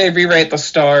will say Rewrite the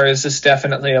Stars is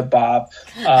definitely a bop.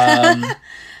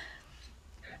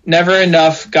 Never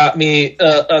Enough got me.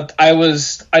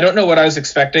 I don't know what I was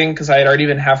expecting because I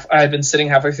had been sitting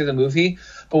halfway through the movie.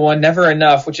 But when Never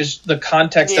Enough, which is the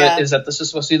context is that this is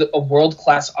supposed to be a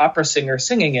world-class opera singer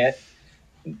singing it,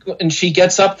 and she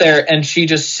gets up there and she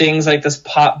just sings like this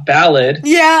pop ballad,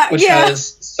 which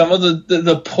has some of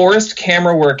the poorest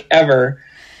camera work ever.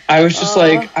 I was just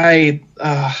like, I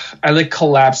like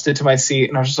collapsed into my seat,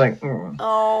 and I was just like,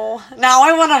 oh, now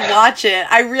I want to watch it.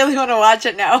 I really want to watch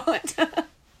it now.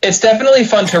 It's definitely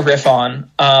fun to riff on.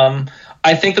 I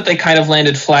I think that they kind of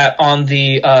landed flat on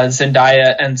the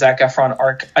Zendaya and Zac Efron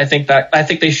arc. I think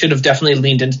they should have definitely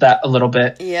leaned into that a little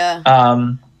bit. Yeah.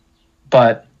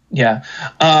 But yeah.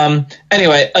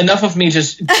 Anyway, enough of me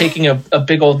just taking a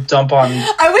big old dump on.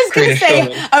 I was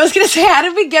gonna say, how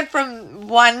did we get from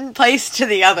one place to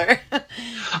the other?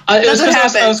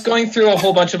 I was going through a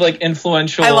whole bunch of like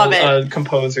influential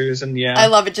composers, and yeah, I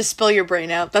love it. Just spill your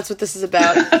brain out. That's what this is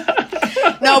about.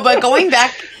 No, but going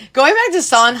back to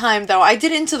Sondheim though, I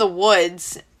did Into the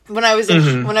Woods when I was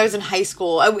in high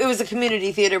school. It was a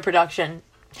community theater production.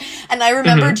 And I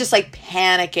remember just like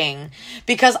panicking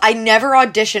because I never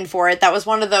auditioned for it. That was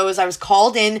one of those, I was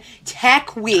called in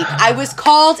tech week. Tech week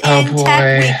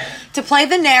to play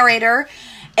the narrator.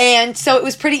 And so it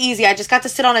was pretty easy. I just got to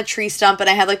sit on a tree stump and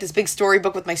I had like this big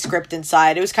storybook with my script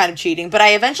inside. It was kind of cheating, but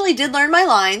I eventually did learn my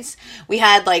lines. We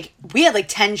had like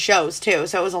 10 shows too,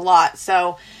 so it was a lot.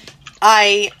 So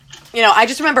I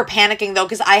just remember panicking though,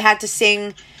 because I had to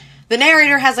sing. The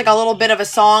narrator has like a little bit of a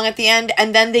song at the end,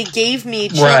 and then they gave me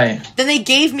Children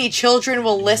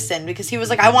Will Listen, because he was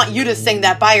like, I want you to sing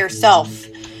that by yourself.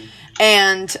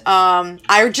 And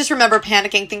I just remember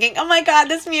panicking, thinking, oh my God,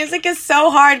 this music is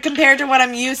so hard compared to what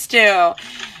I'm used to.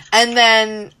 And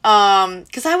then,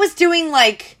 because I was doing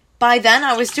like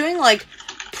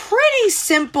pretty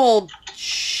simple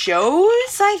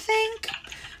shows, I think,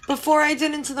 before I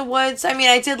did Into the Woods. I mean,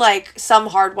 I did like some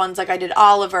hard ones, like I did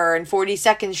Oliver and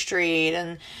 42nd Street,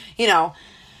 and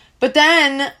but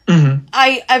then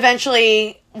I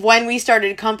eventually, when we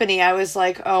started company, I was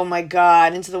like, oh my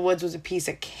God, Into the Woods was a piece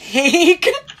of cake.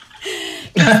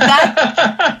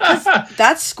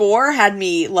 that score had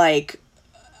me like,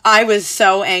 I was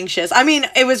so anxious. I mean,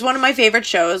 it was one of my favorite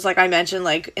shows, like I mentioned,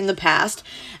 like in the past,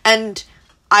 and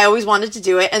I always wanted to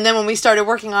do it. And then when we started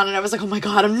working on it, I was like, oh my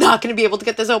God, I'm not going to be able to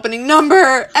get this opening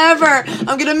number ever. I'm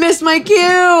going to miss my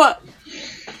cue.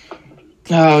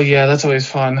 Oh yeah, that's always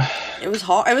fun. It was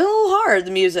hard. It was a little hard,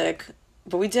 the music,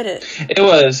 but we did it. It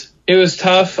was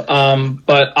tough.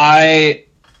 But I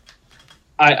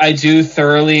do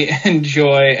thoroughly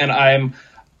enjoy, and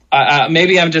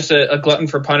maybe I'm just a glutton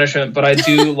for punishment, but I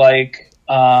do like,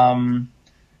 I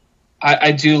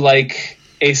do like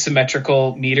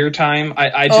asymmetrical meter time.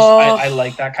 I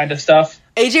like that kind of stuff.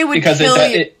 AJ would kill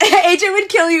you. AJ would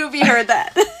kill you if he heard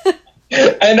that.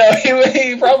 I know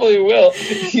he probably will.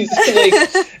 He's like,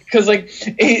 because like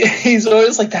he's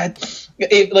always like that.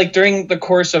 Like during the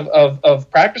course of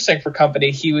practicing for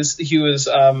company, he was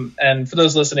and for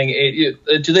those listening,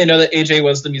 do they know that AJ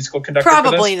was the musical conductor?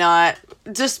 Probably not.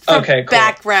 Just for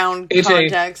background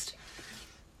context.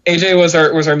 AJ was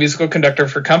our musical conductor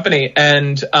for company,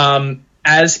 and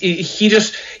as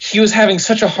he was having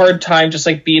such a hard time just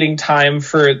like beating time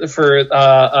for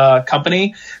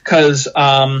company, because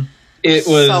it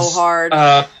was so hard.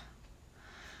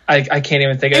 I can't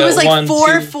even think of it. It was like 1, 4/4, 2,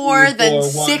 3, then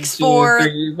 4,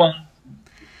 6/4. 1.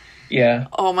 Yeah.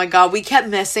 Oh my God, we kept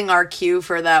missing our cue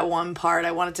for that one part.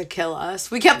 I wanted to kill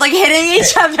us. We kept like hitting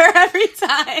each other every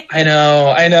time. I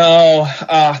know.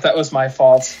 That was my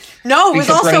fault. No, it was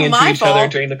also my fault. We kept running into each other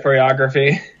during the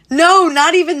choreography. No,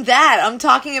 not even that. I'm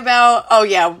talking about,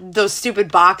 those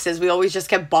stupid boxes. We always just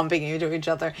kept bumping into each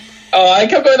other. Oh, I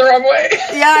kept going the wrong way.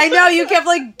 Yeah, I know. You kept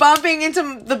like bumping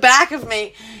into the back of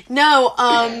me. No,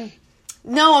 I'm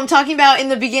talking about in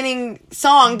the beginning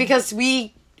song, because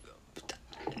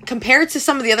compared to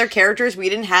some of the other characters, we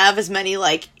didn't have as many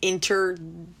like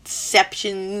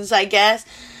interceptions, I guess.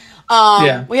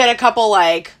 We had a couple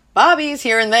like bobbies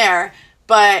here and there,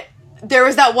 but there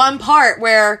was that one part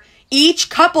where each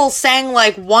couple sang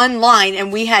like one line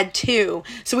and we had two.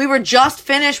 So we were just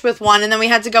finished with one, and then we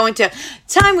had to go into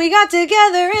Time We Got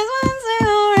Together is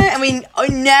one, and we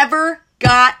never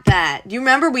got that. You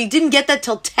remember? We didn't get that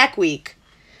till Tech Week.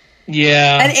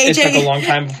 Yeah, and AJ, it took a long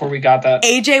time before we got that.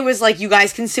 AJ was like, you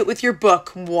guys can sit with your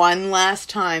book one last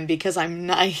time because I'm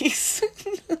nice.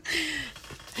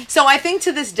 So I think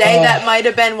to this day that might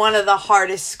have been one of the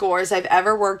hardest scores I've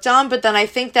ever worked on, but then I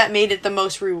think that made it the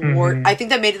most I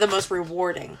think that made it the most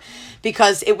rewarding,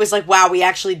 because it was like, wow, we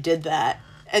actually did that.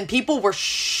 And people were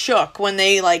shook when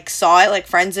they like saw it, like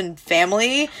friends and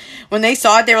family. When they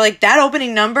saw it, they were like, that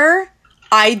opening number,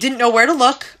 I didn't know where to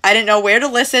look. I didn't know where to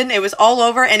listen. It was all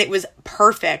over, and it was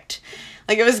perfect.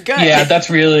 Like, it was good. Yeah, that's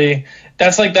the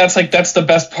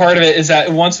best part of it, is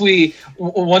that once you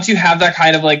have that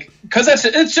kind of like, because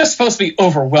it's just supposed to be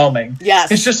overwhelming.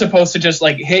 Yes. It's just supposed to just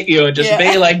like hit you and just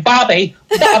be like, Bobby,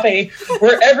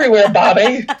 we're everywhere,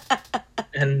 Bobby.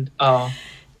 And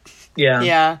yeah.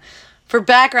 Yeah. For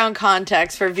background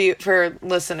context for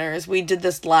listeners, we did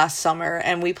this last summer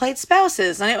and we played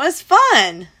Spouses, and it was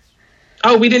fun.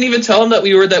 Oh, we didn't even tell him that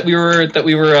we were.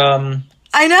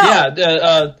 I know.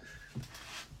 Yeah.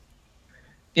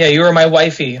 Yeah, you were my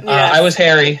wifey. Yes. I was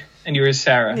Harry, and you were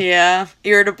Sarah. Yeah,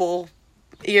 irritable,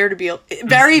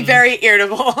 very, very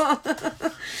irritable.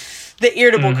 The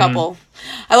irritable couple.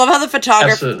 I love how the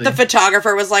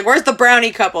photographer was like, "Where's the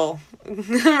brownie couple?"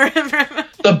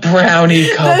 The brownie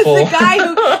couple. The guy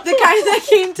that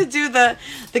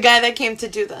came to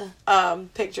do the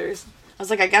pictures. I was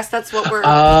like, I guess that's what we're.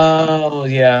 Oh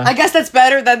yeah. I guess that's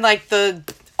better than like the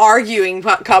arguing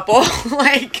couple,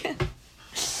 like.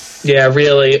 Yeah,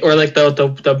 really, or like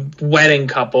the wedding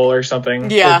couple or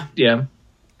something. Yeah, yeah.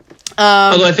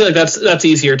 Although I feel like that's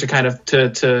easier to kind of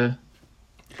to.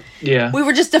 Yeah. We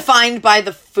were just defined by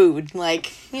the food,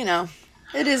 like, you know,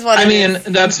 it is what it is. I mean,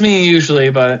 that's me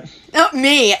usually, but. Oh,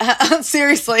 me?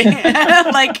 Seriously.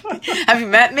 Like, have you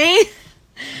met me?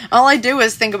 All I do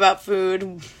is think about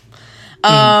food.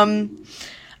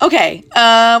 Okay,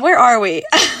 where are we?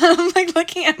 I'm like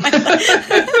looking at my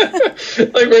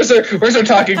like where's our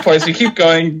talking points? We keep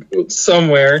going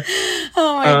somewhere.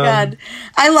 Oh my god.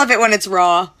 I love it when it's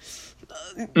raw.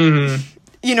 Mm-hmm.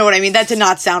 You know what I mean? That did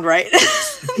not sound right.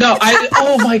 No,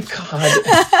 oh my god.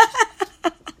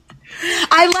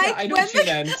 I know what you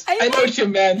meant. I know what you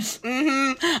meant.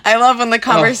 Mm-hmm. I love when the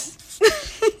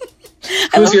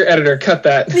Who's your editor? Cut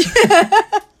that.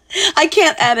 I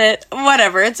can't edit.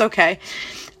 Whatever, it's okay.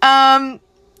 What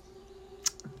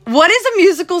is a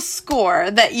musical score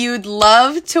that you'd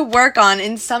love to work on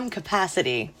in some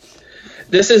capacity?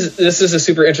 This is a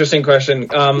super interesting question.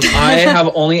 I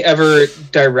have only ever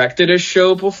directed a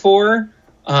show before.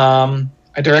 I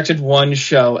directed one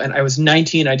show, and I was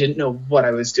 19. I didn't know what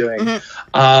I was doing.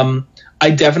 Mm-hmm. I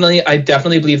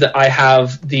definitely believe that I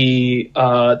have the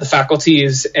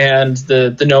faculties and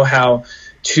the know-how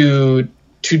to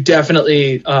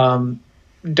definitely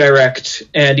direct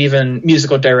and even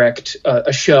musical direct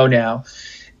a show now.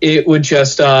 It would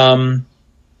just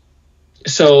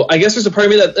so I guess there's a part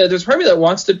of me that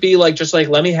wants to be like, just like,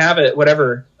 let me have it,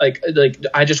 whatever. Like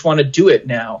I just want to do it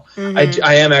now.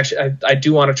 Mm-hmm. I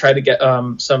do want to try to get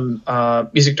some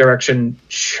music direction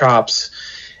chops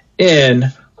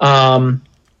in. But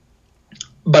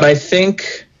I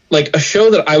think like a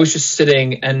show that I was just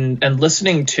sitting and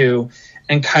listening to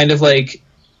and kind of like,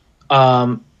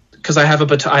 because I have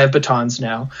batons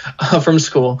now from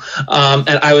school, and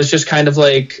I was just kind of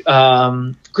like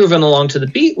grooving along to the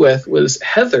beat was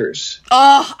Heathers.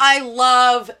 Oh, I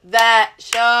love that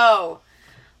show.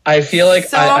 I feel like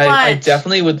so I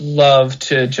definitely would love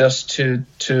to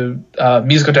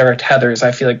musical direct Heathers.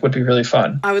 I feel like would be really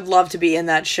fun. I would love to be in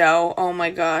that show. Oh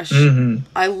my gosh. Mm-hmm.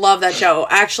 I love that show.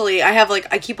 Actually, I have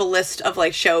I keep a list of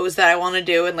like shows that I want to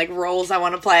do and like roles I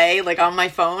want to play like on my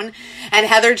phone. And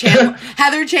Heather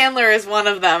Chandler is one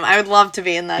of them. I would love to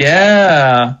be in that show.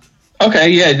 Yeah. Okay,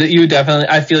 yeah,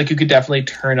 I feel like you could definitely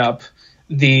turn up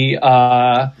the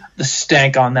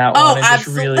stank on that one and just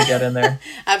really get in there.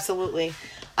 Absolutely.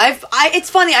 It's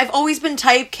funny, I've always been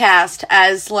typecast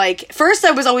as, like, first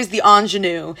I was always the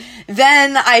ingenue,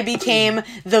 then I became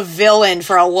the villain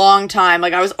for a long time, or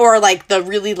the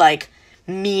really,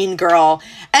 mean girl,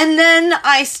 and then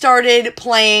I started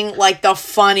playing, the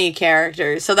funny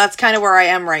characters, so that's kind of where I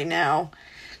am right now.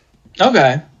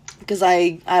 Okay. Because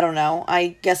I don't know,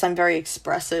 I guess I'm very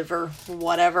expressive or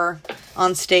whatever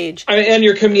on stage. And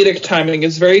your comedic timing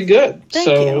is very good. Thank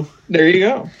you. There you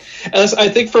go. And I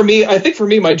think for me,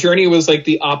 my journey was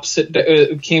the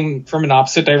opposite. Came from an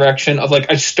opposite direction of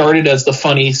I started as the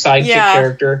funny sidekick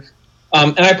character,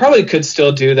 and I probably could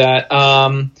still do that.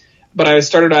 But I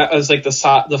started out as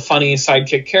the funny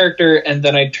sidekick character, and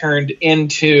then I turned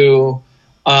into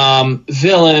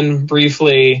villain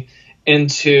briefly,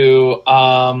 into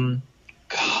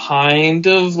kind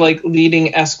of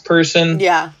leading-esque person.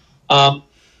 Yeah. I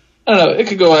don't know. It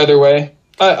could go either way.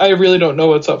 I really don't know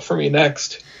what's up for me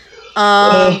next.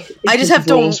 I just have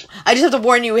to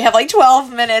warn you. We have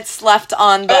 12 minutes left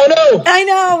on the. Oh no! I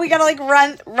know we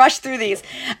gotta rush through these.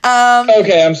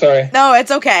 Okay, I'm sorry. No,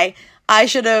 it's okay. I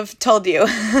should have told you.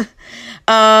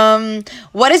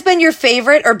 What has been your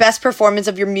favorite or best performance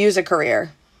of your music career?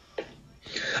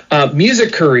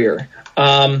 Music career,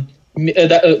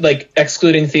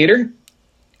 excluding theater.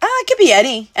 It could be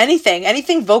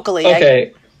anything vocally.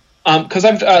 Okay. Because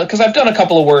I've done a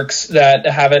couple of works that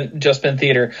haven't just been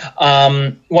theater.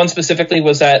 One specifically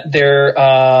was at their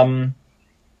I'm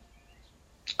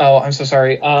so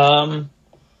sorry. I'm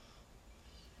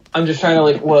just trying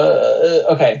to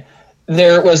okay.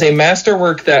 There was a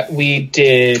masterwork that we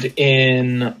did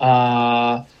in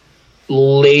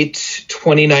late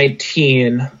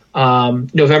 2019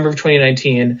 November of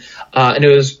 2019, and it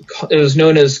was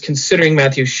known as Considering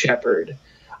Matthew Shepard,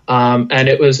 and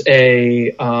it was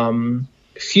a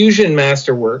fusion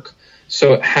masterwork.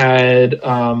 So it had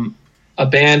a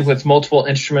band with multiple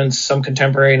instruments, some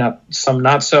contemporary, some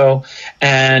not so,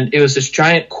 and it was this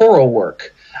giant choral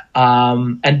work.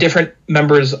 And different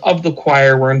members of the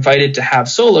choir were invited to have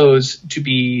solos to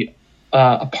be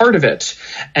a part of it,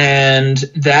 and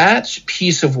that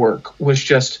piece of work was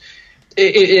just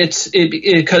it's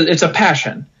a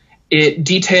passion. It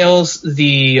details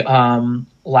the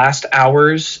last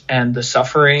hours and the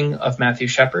suffering of Matthew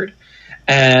Shepard,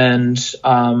 and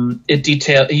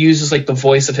it uses like the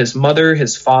voice of his mother,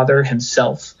 his father,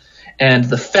 himself, and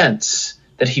the fence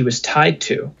that he was tied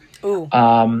to,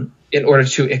 in order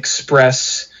to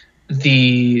express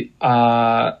the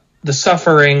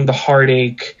suffering, the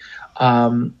heartache,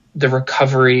 the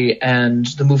recovery, and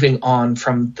the moving on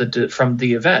from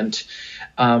the event,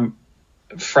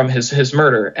 from his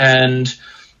murder. And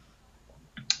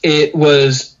it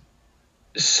was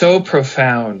so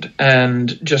profound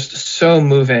and just so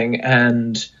moving.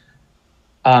 And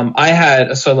I had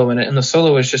a solo in it, and the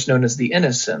solo was just known as The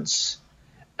Innocents.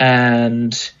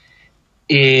 And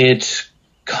it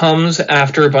comes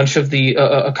after a bunch of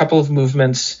a couple of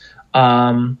movements.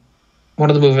 One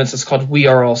of the movements is called We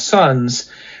Are All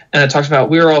Sons, and it talks about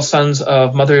we are all sons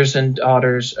of mothers and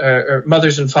daughters, or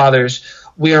mothers and fathers.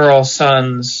 We are all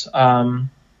sons, and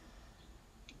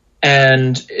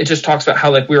it just talks about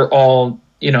how like we're all,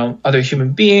 other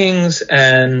human beings,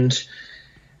 and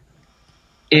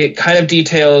it kind of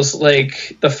details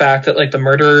like the fact that like the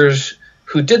murderers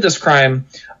who did this crime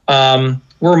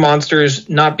were monsters,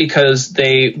 not because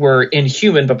they were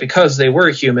inhuman, but because they were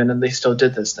human and they still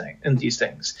did these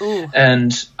things. Ooh.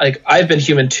 And like, I've been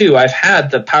human too. I've had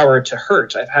the power to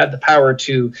hurt. I've had the power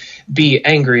to be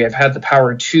angry. I've had the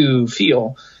power to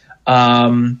feel.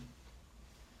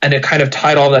 And it kind of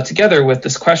tied all that together with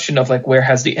this question of like, where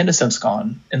has the innocence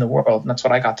gone in the world? And that's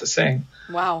what I got to sing.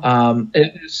 Wow.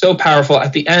 It's so powerful.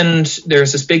 At the end,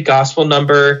 there's this big gospel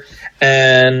number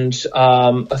and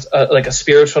like a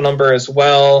spiritual number as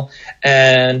well.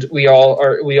 And we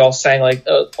all sang like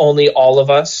Only All of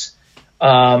Us,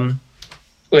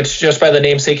 which just by the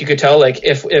namesake you could tell, like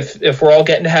if we're all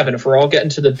getting to heaven, if we're all getting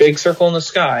to the big circle in the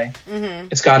sky,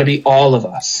 it's got to be all of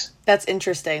us. That's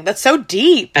interesting. That's so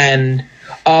deep. And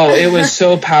it was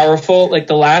so powerful. Like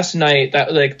the last night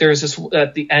that like there's this,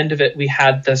 at the end of it, we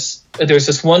had this, there's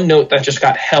this one note that just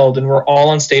got held, and we're all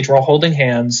on stage, we're all holding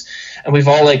hands, and we've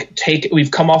all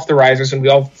we've come off the risers, and we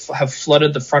all have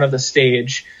flooded the front of the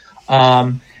stage.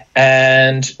 And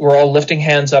we're all lifting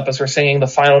hands up as we're singing the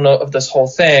final note of this whole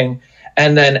thing.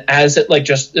 And then as it like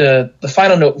just, the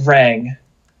final note rang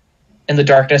in the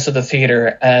darkness of the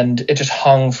theater, and it just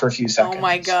hung for a few seconds. Oh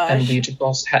my gosh. And we just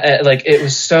both like, it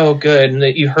was so good. And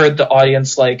you heard the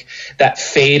audience, like that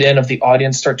fade in of the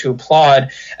audience start to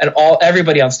applaud, and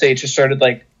everybody on stage just started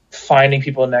like finding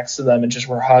people next to them and just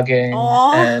were hugging.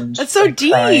 Aww, and that's so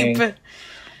deep. Crying.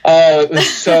 Oh,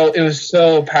 it was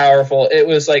so powerful. It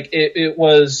was like, it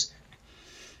was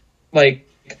like,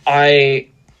 it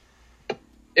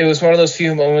was one of those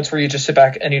few moments where you just sit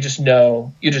back and you just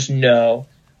know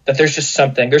that there's just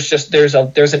something. There's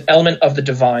an element of the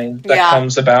divine that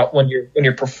comes about when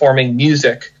you're performing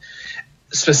music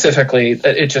specifically,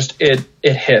 that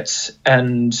it hits.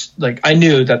 And like, I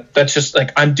knew that's just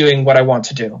like, I'm doing what I want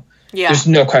to do. Yeah. There's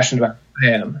no question about who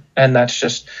I am. And that's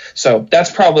just, so that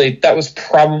was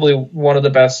probably one of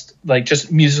the best, like,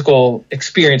 just musical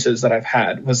experiences that I've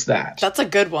had, was that. That's a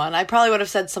good one. I probably would have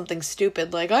said something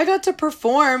stupid like, I got to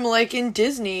perform like in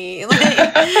Disney. Like,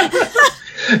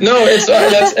 no, that's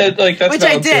which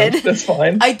I did. Too. That's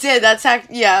fine. I did.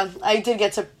 I did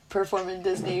get to perform in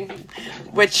Disney,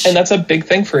 and that's a big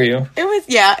thing for you. It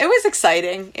was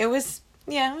exciting. It was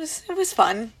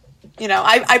fun.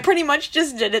 I pretty much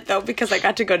just did it though because I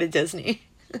got to go to Disney.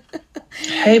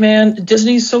 Hey man,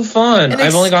 Disney's so fun.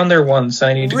 I've only gone there once.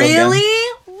 I need to go again.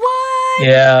 Really? What?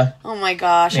 Yeah. Oh my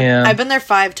gosh. Yeah. I've been there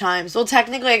 5 times. Well,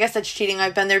 technically, I guess that's cheating.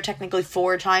 I've been there technically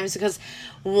 4 times because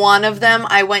one of them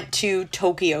I went to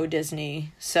Tokyo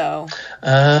Disney. So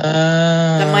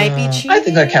that might be cheating. I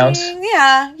think that counts.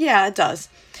 Yeah, it does.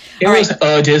 It was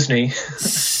Disney.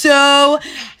 So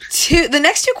the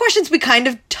next 2 questions we kind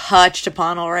of touched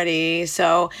upon already.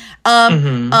 So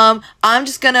I'm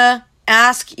just gonna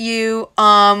ask you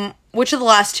which of the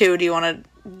last 2 do you want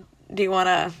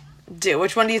to do?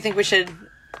 Which one do you think we should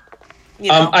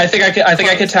I think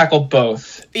I could tackle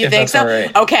both. You think so?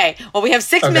 Right. Okay. Well, we have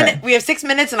 6 minutes. We have 6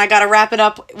 minutes, and I got to wrap it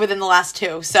up within the last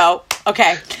 2. So,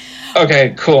 okay.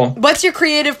 Okay, cool. What's your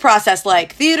creative process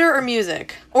like? Theater or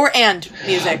music? And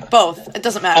music, both. It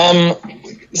doesn't matter.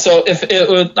 So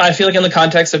I feel like in the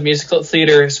context of musical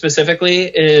theater specifically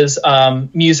is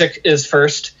music is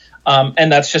first.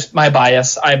 And that's just my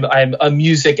bias. I'm a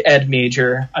music ed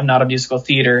major. I'm not a musical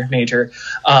theater major.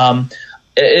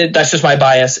 That's just my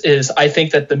bias. Is I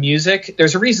think that the music,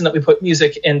 there's a reason that we put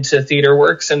music into theater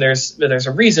works, and there's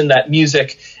a reason that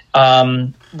music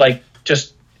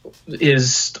just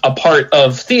is a part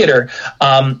of theater.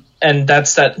 And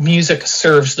that's that music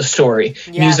serves the story.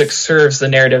 Yes. Music serves the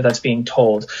narrative that's being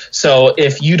told. So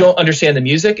if you don't understand the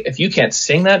music, if you can't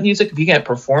sing that music, if you can't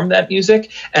perform that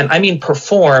music, and I mean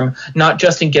perform, not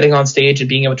just in getting on stage and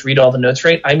being able to read all the notes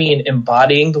right, I mean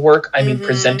embodying the work, I mean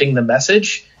presenting the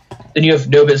message, then you have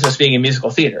no business being in musical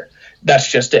theater.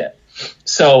 That's just it.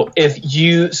 So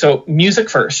music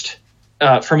first.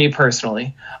 For me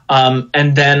personally.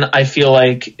 And then I feel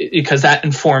like, because that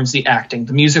informs the acting,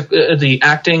 the music, the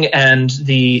acting and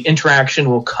the interaction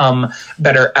will come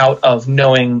better out of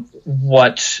knowing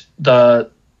just the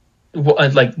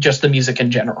music in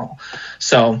general.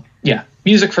 So yeah,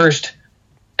 music first,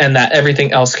 and that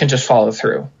everything else can just follow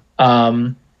through.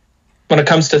 When it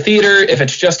comes to theater, if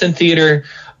it's just in theater,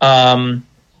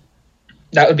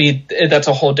 that's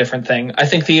a whole different thing. I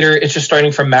think theater is just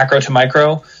starting from macro to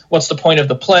micro. What's the point of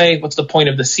the play? What's the point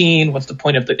of the scene? What's the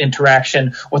point of the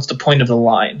interaction? What's the point of the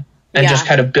line? And just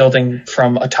kind of building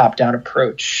from a top-down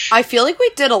approach. I feel like we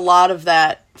did a lot of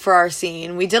that for our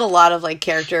scene. We did a lot of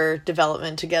character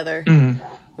development together,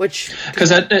 which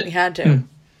we had to.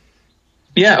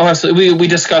 Yeah, absolutely. We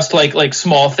discussed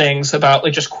small things about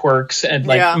just quirks and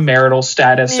marital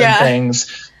status and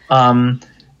things.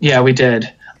 Yeah, we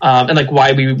did. And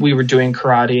why we were doing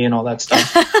karate and all that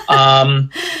stuff.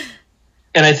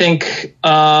 And I think,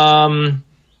 I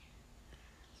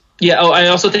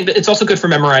also think that it's also good for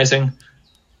memorizing.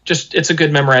 It's a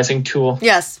good memorizing tool.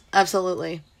 Yes,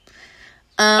 absolutely.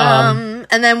 And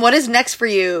then what is next for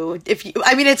you?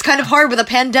 It's kind of hard with a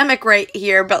pandemic right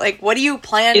here, but what do you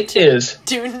plan to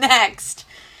do next?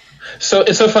 So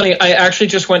it's so funny. I actually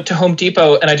just went to Home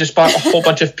Depot and I just bought a whole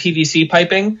bunch of PVC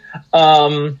piping.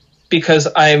 Because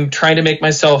I'm trying to make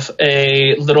myself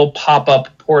a little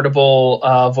pop-up portable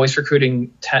voice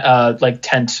recruiting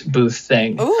tent booth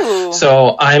thing. Ooh.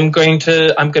 So I'm going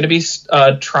to be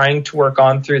trying to work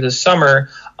on through this summer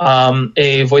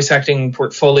a voice acting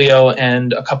portfolio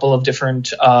and a couple of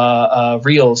different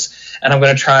reels. And I'm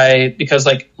going to try, because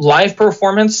live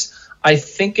performance, I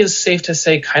think is safe to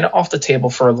say kind of off the table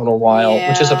for a little while,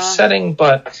 which is upsetting,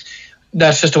 but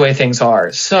that's just the way things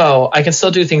are. So I can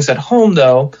still do things at home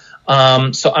though.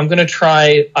 So I'm going to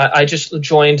try, I just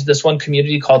joined this one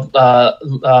community called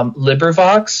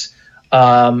LibriVox.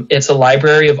 It's a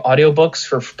library of audiobooks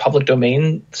for public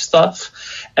domain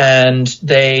stuff. And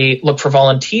they look for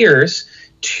volunteers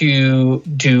to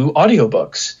do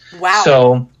audiobooks. Wow.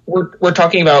 So we're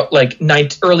talking about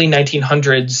early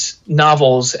 1900s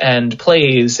novels and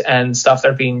plays and stuff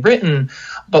that are being written,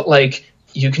 but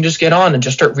you can just get on and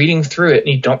just start reading through it, and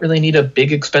you don't really need a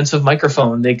big expensive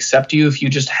microphone. They accept you if you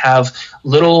just have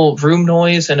little room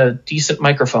noise and a decent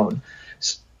microphone.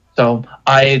 So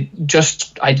I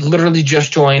literally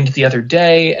just joined the other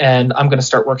day, and I'm going to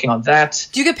start working on that.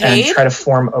 Do you get paid? And try to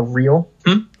form a reel.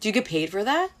 Do you get paid for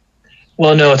that?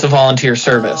 Well, no, it's a volunteer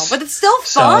service. But it's still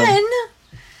fun.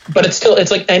 But it's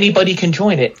anybody can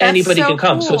join it. That's anybody can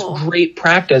come. Cool. So it's great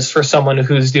practice for someone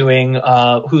who's doing,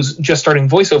 who's just starting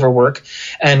voiceover work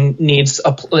and needs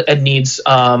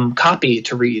copy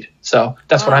to read. So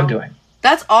that's what I'm doing.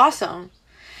 That's awesome.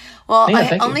 Well,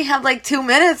 I only have 2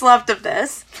 minutes left of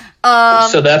this.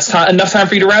 So that's enough time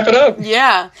for you to wrap it up.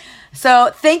 Yeah.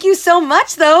 So thank you so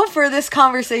much though for this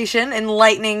conversation,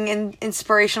 enlightening and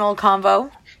inspirational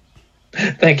convo.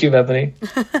 Thank you, Bethany.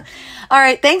 All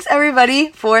right. Thanks,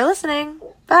 everybody, for listening.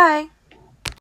 Bye.